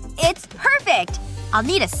 It's perfect! I'll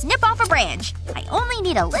need to snip off a branch. I only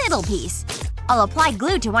need a little piece. I'll apply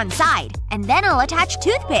glue to one side. And then I'll attach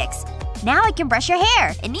toothpicks. Now I can brush your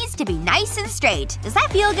hair. It needs to be nice and straight. Does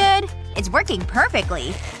that feel good? It's working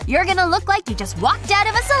perfectly. You're gonna look like you just walked out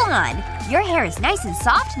of a salon. Your hair is nice and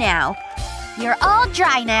soft now. You're all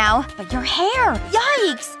dry now. But your hair!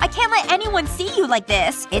 Yikes! I can't let anyone see you like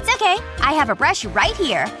this. It's okay. I have a brush right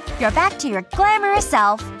here. You're back to your glamorous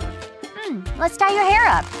self. Let's dye your hair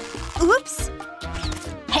up. Oops.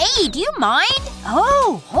 Hey, do you mind?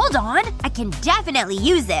 Oh, hold on. I can definitely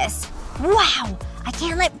use this. Wow! I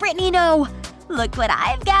can't let Brittany know. Look what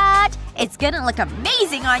I've got. It's gonna look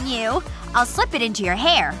amazing on you. I'll slip it into your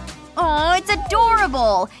hair. Oh, it's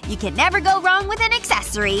adorable. You can never go wrong with an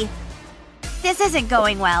accessory. This isn't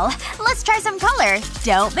going well. Let's try some color.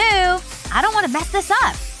 Don't move. I don't want to mess this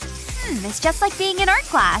up. It's just like being in art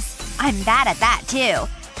class. I'm bad at that, too.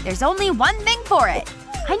 There's only one thing for it.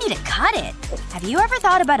 I need to cut it. Have you ever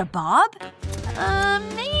thought about a bob?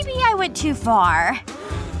 Maybe I went too far.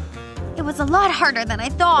 It was a lot harder than I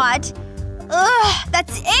thought. Ugh,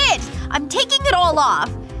 that's it! I'm taking it all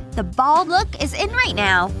off. The bald look is in right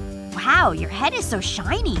now. Wow, your head is so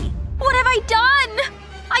shiny. What have I done?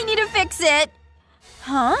 I need to fix it.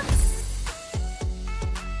 Huh?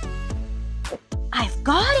 I've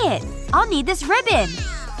got it! I'll need this ribbon.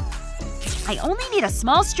 I only need a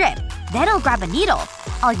small strip. Then I'll grab a needle.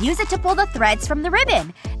 I'll use it to pull the threads from the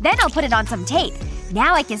ribbon. Then I'll put it on some tape.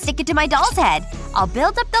 Now I can stick it to my doll's head. I'll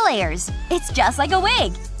build up the layers. It's just like a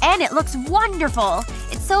wig. And it looks wonderful.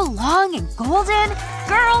 It's so long and golden.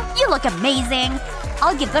 Girl, you look amazing.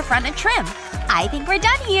 I'll give the front a trim. I think we're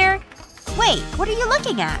done here. Wait, what are you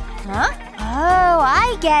looking at? Huh? Oh,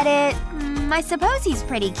 I get it. I suppose he's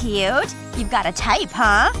pretty cute. You've got a type,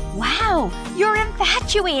 huh? Wow, you're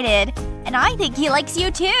infatuated. And I think he likes you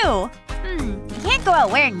too. You can't go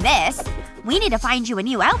out wearing this. We need to find you a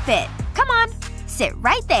new outfit. Come on. Sit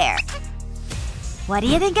right there. What do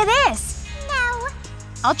you think of this? No.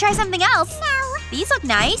 I'll try something else. No. These look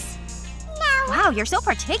nice. No. Wow, you're so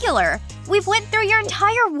particular. We've went through your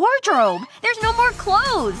entire wardrobe. There's no more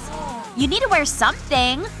clothes. You need to wear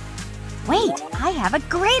something. Wait, I have a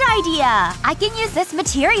great idea! I can use this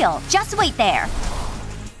material. Just wait there.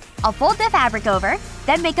 I'll fold the fabric over,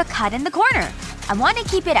 then make a cut in the corner. I want to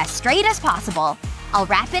keep it as straight as possible. I'll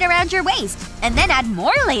wrap it around your waist, and then add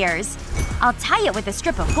more layers. I'll tie it with a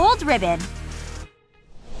strip of gold ribbon.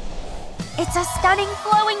 It's a stunning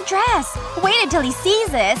flowing dress! Wait until he sees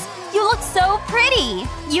this! You look so pretty!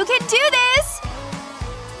 You can do this!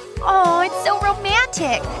 Oh, it's so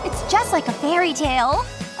romantic. It's just like a fairy tale.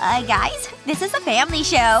 Guys, this is a family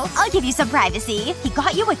show. I'll give you some privacy. He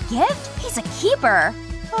got you a gift? He's a keeper.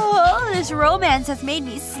 Oh, this romance has made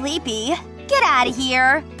me sleepy. Get out of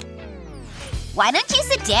here. Why don't you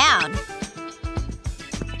sit down?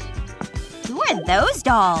 Who are those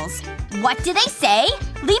dolls? What do they say?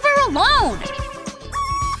 Leave her alone!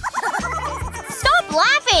 Stop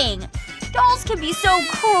laughing! Dolls can be so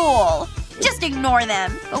cruel. Just ignore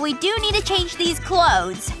them. But we do need to change these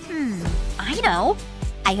clothes. I know.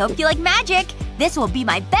 I hope you like magic. This will be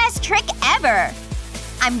my best trick ever.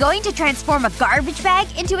 I'm going to transform a garbage bag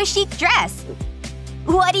into a chic dress.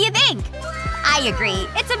 What do you think? I agree.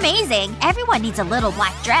 It's amazing. Everyone needs a little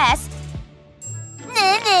black dress.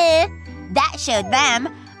 Nah. That showed them.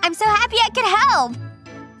 I'm so happy I could help.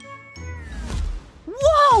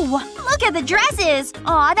 Whoa! Look at the dresses!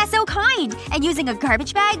 Aw, that's so kind. And using a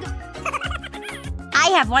garbage bag? I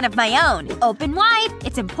have one of my own. Open wide.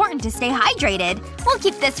 It's important to stay hydrated. We'll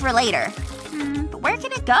keep this for later. But where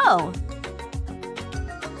can it go?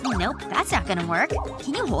 Nope, that's not gonna work.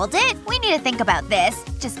 Can you hold it? We need to think about this.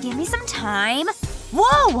 Just give me some time.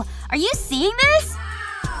 Whoa! Are you seeing this?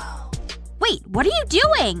 Wait, what are you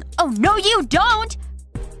doing? Oh no you don't!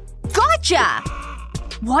 Gotcha!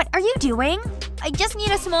 What are you doing? I just need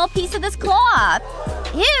a small piece of this cloth.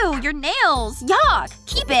 Ew, your nails. Yuck.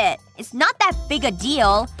 Keep it. It's not that big a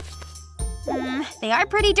deal. They are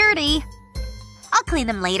pretty dirty. I'll clean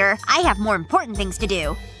them later. I have more important things to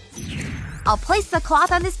do. I'll place the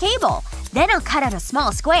cloth on this table. Then I'll cut out a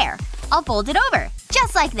small square. I'll fold it over.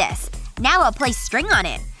 Just like this. Now I'll place string on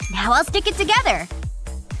it. Now I'll stick it together.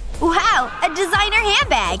 Wow! A designer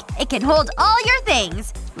handbag! It can hold all your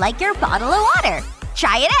things. Like your bottle of water.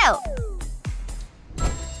 Try it out!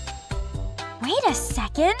 Wait a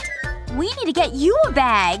second. We need to get you a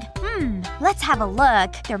bag. Let's have a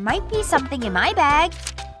look. There might be something in my bag.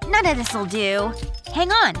 None of this'll do.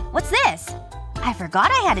 Hang on. What's this? I forgot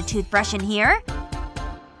I had a toothbrush in here.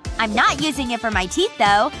 I'm not using it for my teeth,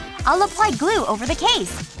 though. I'll apply glue over the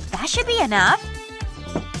case. That should be enough.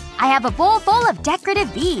 I have a bowl full of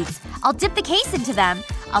decorative beads. I'll dip the case into them.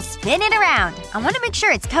 I'll spin it around. I want to make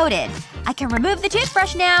sure it's coated. I can remove the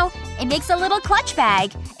toothbrush now. It makes a little clutch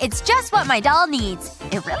bag. It's just what my doll needs.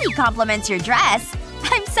 It really complements your dress.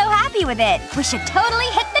 I'm so happy with it. We should totally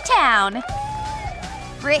hit the town.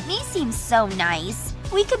 Brittany seems so nice.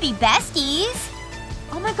 We could be besties.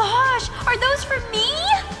 Oh my gosh! Are those for me?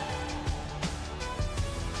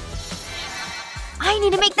 I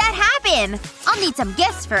need to make that happen! I'll need some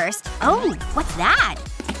gifts first. Oh, what's that?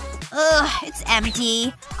 Ugh, it's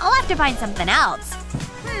empty. I'll have to find something else.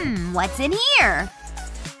 What's in here?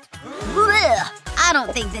 Ugh, I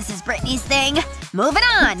don't think this is Brittany's thing. Moving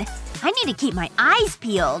on. I need to keep my eyes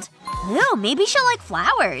peeled. Ooh, maybe she'll like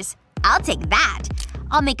flowers. I'll take that.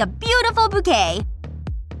 I'll make a beautiful bouquet.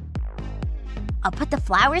 I'll put the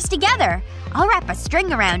flowers together. I'll wrap a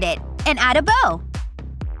string around it. And add a bow.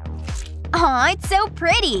 Aw, it's so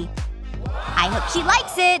pretty. I hope she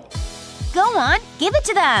likes it. Go on, give it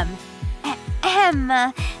to them.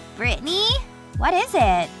 Brittany? What is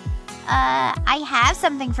it? I have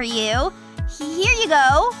something for you. Here you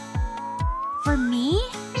go. For me?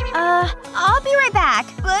 I'll be right back.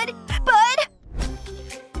 Bud?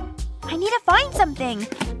 I need to find something.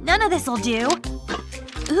 None of this'll do.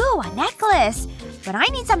 Ooh, a necklace. But I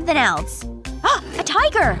need something else. Ah, a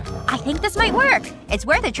tiger! I think this might work. It's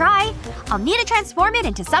worth a try. I'll need to transform it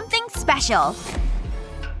into something special.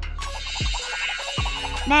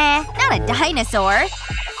 Nah, not a dinosaur.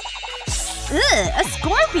 Ugh, a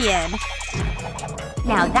scorpion.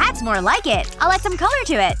 Now that's more like it. I'll add some color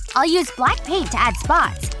to it. I'll use black paint to add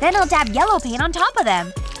spots. Then I'll dab yellow paint on top of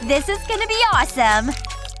them. This is gonna be awesome.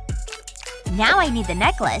 Now I need the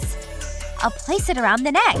necklace. I'll place it around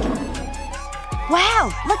the neck.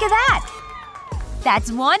 Wow, look at that!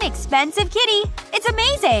 That's one expensive kitty. It's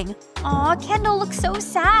amazing! Aw, Kendall looks so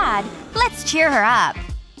sad. Let's cheer her up.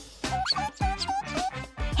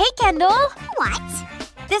 Hey, Kendall! What?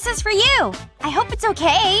 This is for you. I hope it's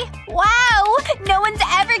okay. Wow! No one's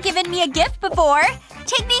ever given me a gift before.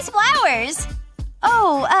 Take these flowers.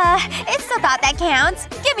 Oh, it's the thought that counts.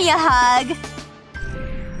 Give me a hug.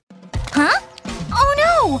 Huh? Oh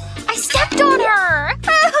no! I stepped on her!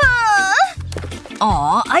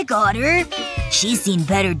 Aw, I got her. She's seen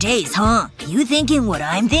better days, huh? You thinking what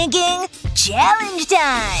I'm thinking? Challenge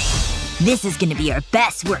time! This is gonna be our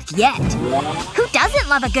best work yet. Who doesn't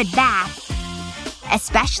love a good bath?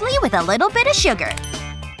 Especially with a little bit of sugar.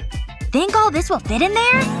 Think all this will fit in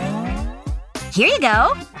there? Here you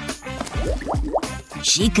go.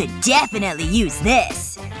 She could definitely use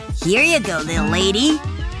this. Here you go, little lady.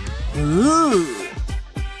 Ooh.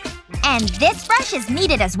 And this brush is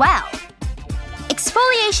needed as well.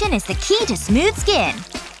 Exfoliation is the key to smooth skin.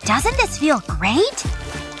 Doesn't this feel great?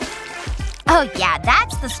 Oh yeah,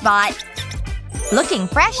 that's the spot. Looking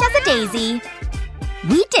fresh as a daisy.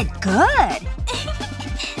 We did good.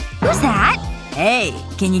 Who's that? Hey,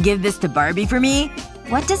 can you give this to Barbie for me?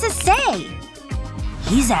 What does it say?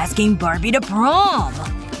 He's asking Barbie to prom.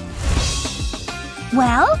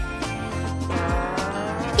 Well?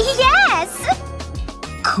 Yes!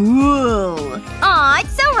 Cool. Aw,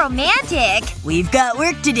 it's so romantic. We've got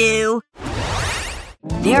work to do.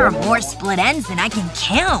 There are more split ends than I can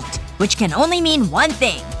count. Which can only mean one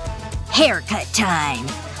thing. Haircut time.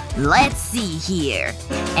 Let's see here.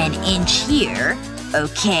 An inch here.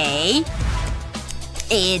 Okay.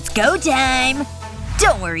 It's go time.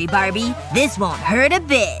 Don't worry, Barbie. This won't hurt a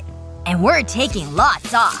bit. And we're taking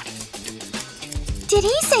lots off. Did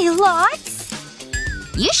he say lots?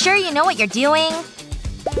 You sure you know what you're doing?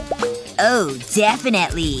 Oh,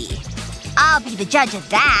 definitely. I'll be the judge of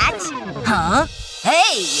that. Huh?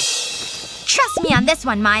 Hey! Trust me on this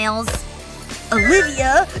one, Miles.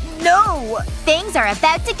 Olivia! No! Things are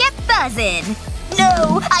about to get buzzing.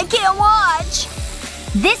 No! I can't watch!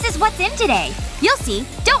 This is what's in today. You'll see.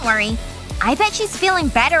 Don't worry. I bet she's feeling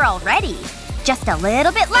better already. Just a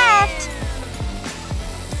little bit left.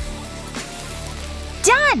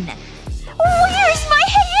 Done! Where's my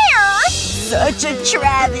hair? Such a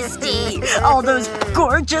travesty. All those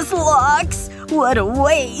gorgeous locks. What a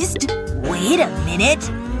waste. Wait a minute.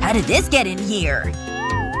 How did this get in here?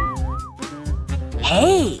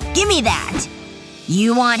 Hey, give me that.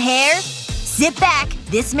 You want hair? Sit back.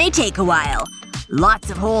 This may take a while. Lots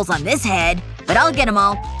of holes on this head, but I'll get them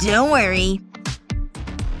all. Don't worry.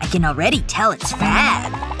 I can already tell it's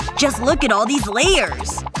fab. Just look at all these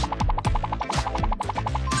layers.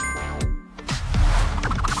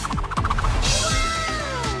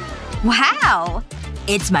 Wow.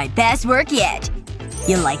 It's my best work yet.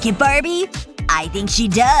 You like it, Barbie? I think she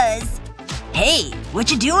does. Hey,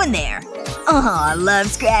 what you doing there? Aw, love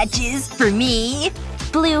scratches. For me.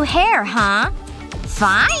 Blue hair, huh?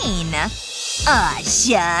 Fine. Aw,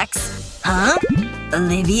 shucks. Huh?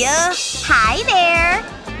 Olivia? Hi there.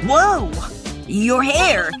 Whoa! Your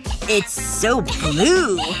hair. It's so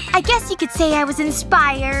blue. I guess you could say I was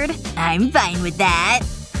inspired. I'm fine with that.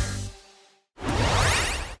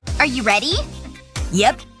 Are you ready?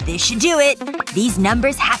 Yep, this should do it. These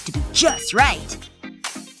numbers have to be just right.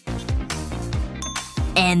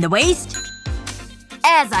 And the waist?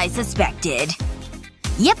 As I suspected.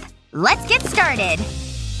 Yep. Let's get started.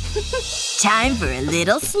 Time for a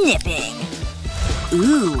little snipping.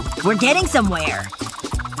 Ooh, we're getting somewhere.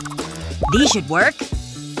 These should work.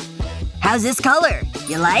 How's this color?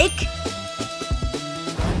 You like?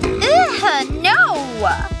 Ugh, no!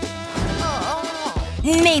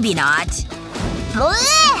 Maybe not.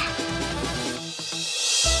 Blech!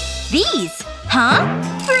 These. Huh?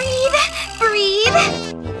 Breathe. Breathe.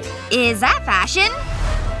 Is that fashion?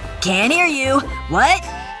 Can't hear you. What?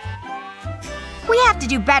 We have to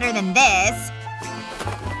do better than this.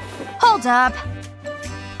 Hold up.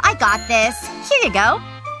 I got this. Here you go.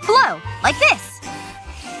 Flow. Like this.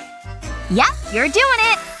 Yep, you're doing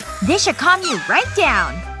it. This should calm you right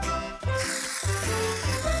down.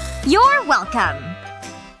 You're welcome.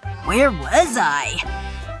 Where was I?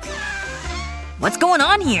 What's going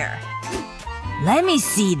on here? Let me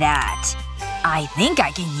see that. I think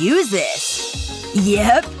I can use this.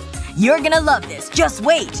 Yep. You're gonna love this. Just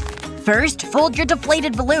wait. First, fold your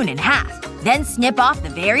deflated balloon in half. Then snip off the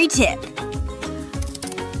very tip.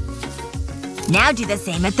 Now do the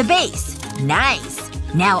same at the base. Nice.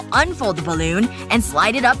 Now unfold the balloon and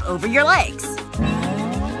slide it up over your legs.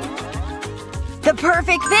 The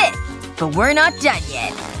perfect fit! But we're not done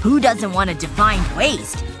yet. Who doesn't want a defined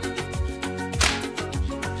waist?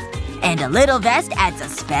 And a little vest adds a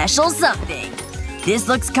special something. This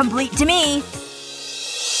looks complete to me.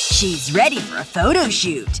 She's ready for a photo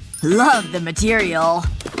shoot. Love the material.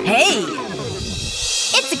 Hey!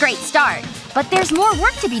 It's a great start. But there's more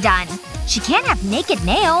work to be done. She can't have naked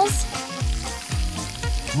nails.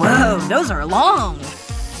 Whoa, those are long.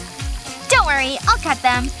 Don't worry, I'll cut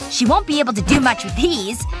them. She won't be able to do much with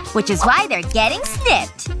these, which is why they're getting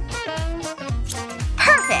snipped.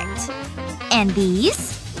 Perfect. And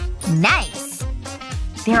these? Nice.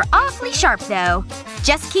 They're awfully sharp, though.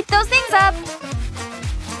 Just keep those things up.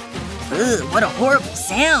 Ugh, what a horrible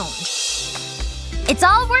sound. It's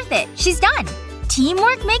all worth it. She's done.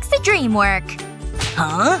 Teamwork makes the dream work.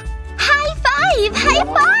 Huh? High five! High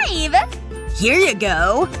five! Here you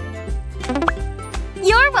go.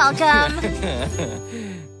 You're welcome.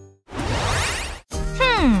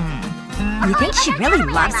 You think she really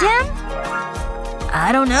loves him?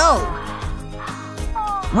 I don't know.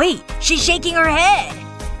 Wait, she's shaking her head.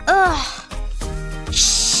 Ugh.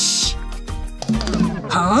 Shh.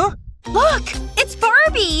 Huh? Look! It's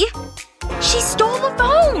Barbie! She stole the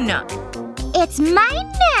phone! It's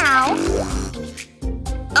mine now!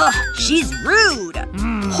 Ugh, she's rude.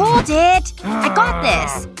 Hold it! I got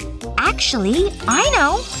this. Actually, I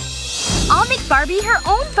know. I'll make Barbie her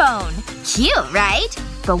own phone. Cute, right?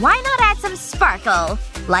 But why not add some sparkle?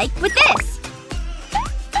 Like with this.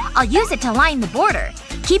 I'll use it to line the border.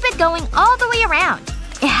 Keep it going all the way around.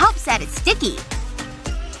 It helps that it's sticky.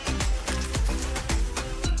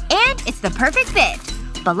 And it's the perfect fit.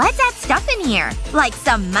 But let's add stuff in here. Like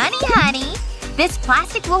some money, honey. This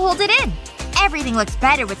plastic will hold it in. Everything looks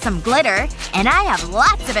better with some glitter. And I have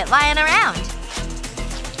lots of it lying around.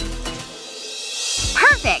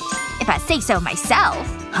 Perfect! If I say so myself.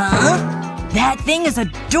 Huh? That thing is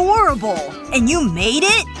adorable! And you made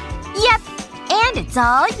it? Yep. And it's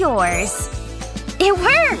all yours. It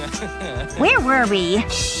worked! Where were we?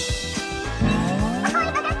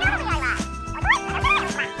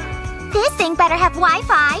 This thing better have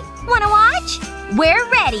Wi-Fi. Wanna watch? We're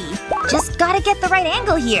ready. Just gotta get the right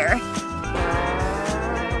angle here.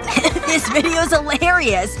 This video's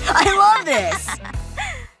hilarious! I love this!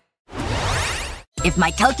 If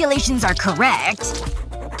my calculations are correct…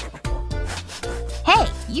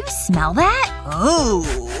 You smell that? Oh.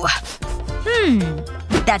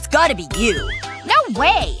 That's gotta be you. No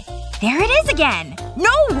way! There it is again! No!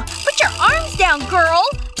 Put your arms down, girl!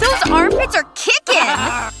 Those armpits are kicking!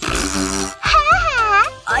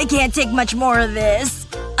 I can't take much more of this.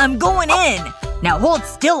 I'm going in. Now hold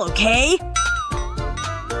still, okay?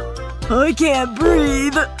 I can't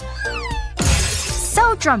breathe.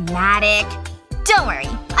 So dramatic. Don't worry.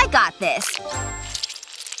 I got this.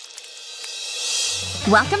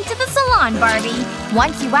 Welcome to the salon, Barbie.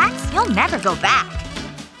 Once you wax, you'll never go back.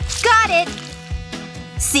 Got it!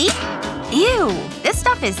 See? Ew. This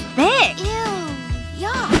stuff is thick. Ew.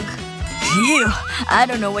 Yuck. Phew. I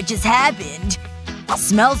don't know what just happened.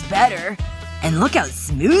 Smells better. And look how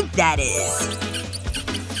smooth that is.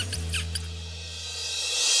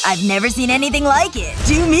 I've never seen anything like it.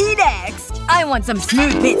 Do me next. I want some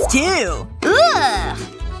smooth bits too. Ugh.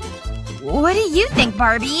 What do you think,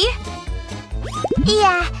 Barbie?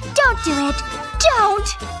 Yeah, don't do it.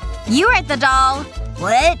 Don't! You hurt the doll.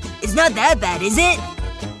 What? It's not that bad, is it?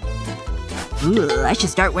 Ooh, I should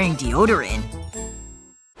start wearing deodorant.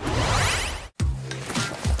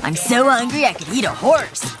 I'm so hungry I could eat a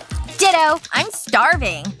horse. Ditto. I'm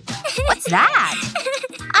starving. What's that?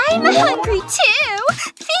 I'm hungry too!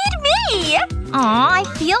 Feed me! Aw, I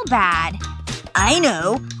feel bad. I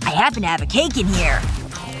know. I happen to have a cake in here.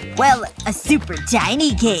 Well, a super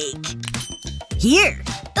tiny cake. Here.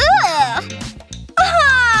 Ugh!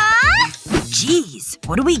 Jeez,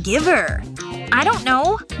 what do we give her? I don't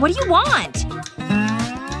know. What do you want?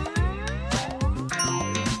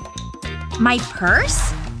 My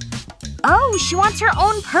purse? Oh, she wants her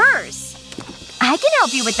own purse. I can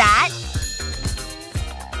help you with that.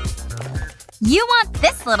 You want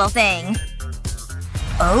this little thing.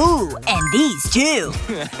 Oh, and these too.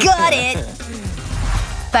 Got it!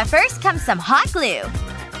 But first comes some hot glue.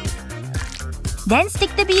 Then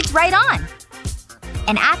stick the beads right on.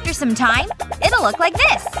 And after some time, it'll look like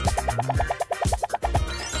this.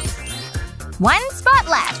 One spot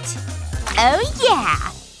left. Oh yeah!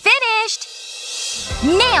 Finished!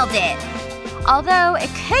 Nailed it! Although, it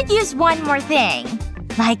could use one more thing.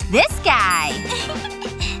 Like this guy.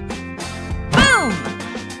 Boom!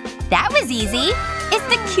 That was easy. It's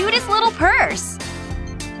the cutest little purse.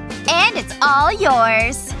 And it's all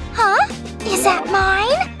yours. Huh? Is that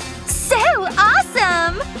mine? So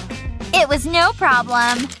awesome! It was no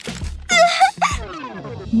problem.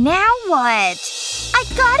 Now what? I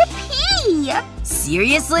gotta pee!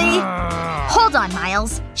 Seriously? Hold on,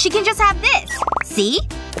 Miles. She can just have this. See?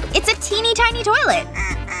 It's a teeny tiny toilet.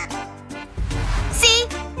 See?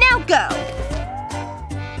 Now go.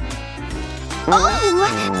 Ooh!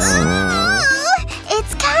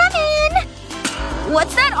 It's coming!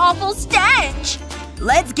 What's that awful stench?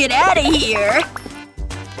 Let's get out of here.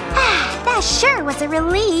 That sure was a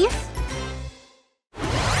relief.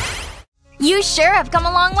 You sure have come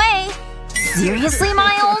a long way. Seriously,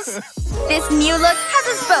 Miles? This new look has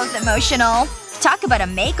us both emotional. Talk about a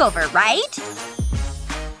makeover, right?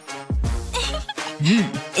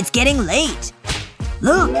 It's getting late.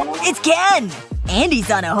 Look, it's Ken! And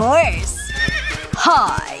he's on a horse.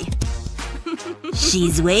 Hi.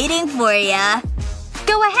 She's waiting for ya.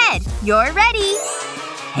 Go ahead. You're ready.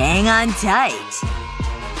 Hang on tight.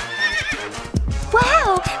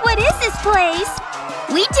 Wow! What is this place?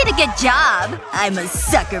 We did a good job. I'm a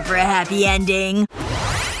sucker for a happy ending.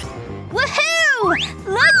 Woohoo!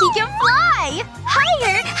 Look, he can fly!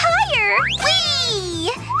 Higher! Higher!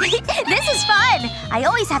 Whee! This is fun! I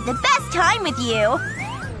always have the best time with you.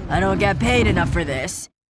 I don't get paid enough for this.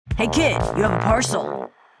 Hey kid, you have a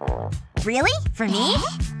parcel. Really? For me?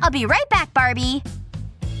 I'll be right back, Barbie.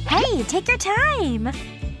 Hey, take your time.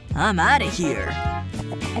 I'm out of here.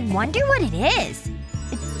 I wonder what it is.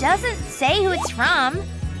 It doesn't say who it's from.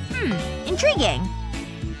 Intriguing.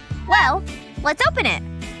 Well, let's open it.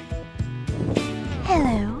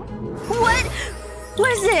 Hello. What?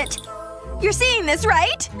 What is it? You're seeing this,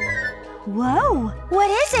 right? Whoa. What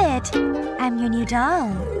is it? I'm your new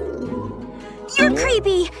doll. You're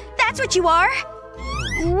creepy! That's what you are!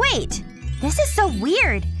 Wait. This is so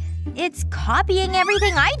weird. It's copying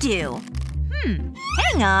everything I do.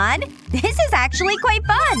 Hang on. This is actually quite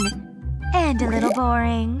fun. And a little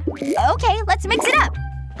boring. Okay, let's mix it up.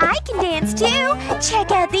 I can dance too! Check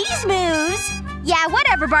out these moves! Yeah,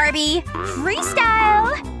 whatever, Barbie.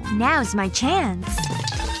 Freestyle! Now's my chance.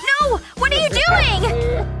 No! What are you doing?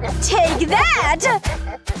 Take that!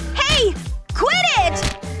 Hey! Quit it!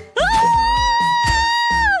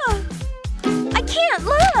 Ah! I can't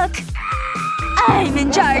look! I'm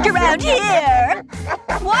in charge around here!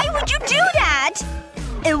 Why would you do that?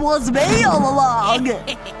 It was me all along.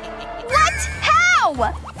 What? How?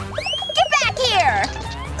 No! Get back here!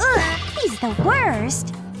 Ugh, he's the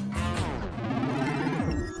worst.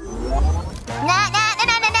 Na na na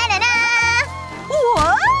na na na na!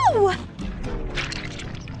 Whoa!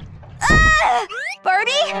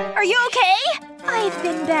 Barbie? Are you okay? I've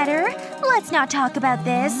been better. Let's not talk about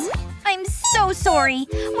this. I'm so sorry.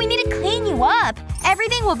 We need to clean you up.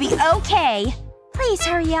 Everything will be okay. Please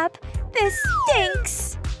hurry up. This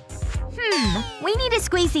stinks. We need to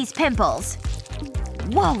squeeze these pimples.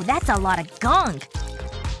 Whoa, that's a lot of gunk.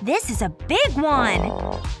 This is a big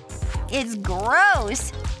one. It's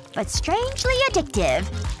gross. But strangely addictive.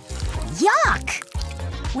 Yuck!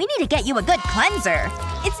 We need to get you a good cleanser.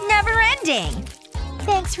 It's never ending.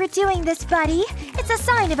 Thanks for doing this, buddy. It's a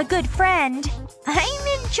sign of a good friend. I'm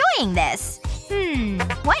enjoying this.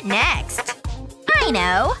 What next? I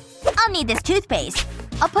know. I'll need this toothpaste.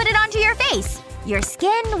 I'll put it onto your face. Your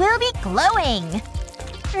skin will be glowing.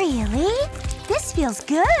 Really? This feels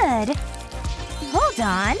good. Hold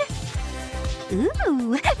on.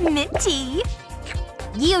 Ooh, minty.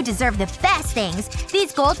 You deserve the best things.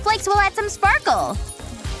 These gold flakes will add some sparkle.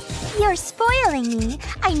 You're spoiling me.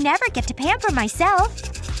 I never get to pamper myself.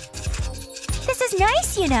 This is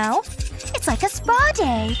nice, you know. It's like a spa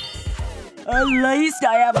day. At least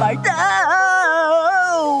I have my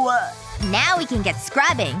toe! Now we can get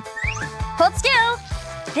scrubbing. Hold still.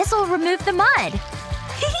 This will remove the mud.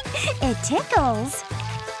 It tickles.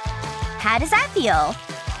 How does that feel?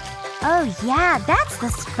 Oh yeah, that's the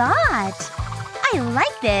spot. I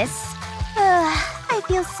like this. I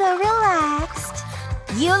feel so relaxed.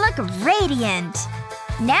 You look radiant.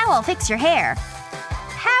 Now I'll fix your hair.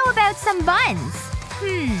 How about some buns?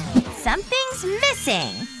 Something's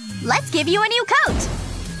missing. Let's give you a new coat.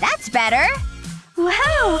 That's better.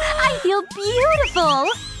 Wow, I feel beautiful!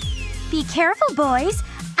 Be careful, boys.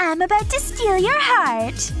 I'm about to steal your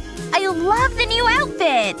heart. I love the new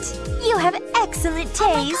outfit. You have excellent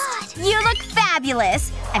taste. You look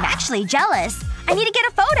fabulous. I'm actually jealous. I need to get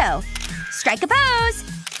a photo. Strike a pose.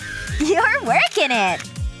 You're working it.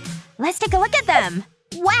 Let's take a look at them.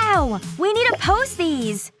 Wow! We need to post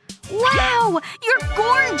these. Wow! You're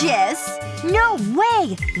gorgeous! No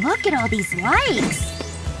way! Look at all these likes.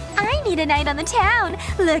 I need a night on the town.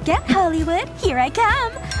 Look at Hollywood. Here I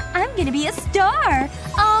come. I'm gonna be a star.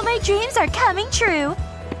 All my dreams are coming true.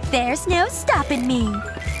 There's no stopping me.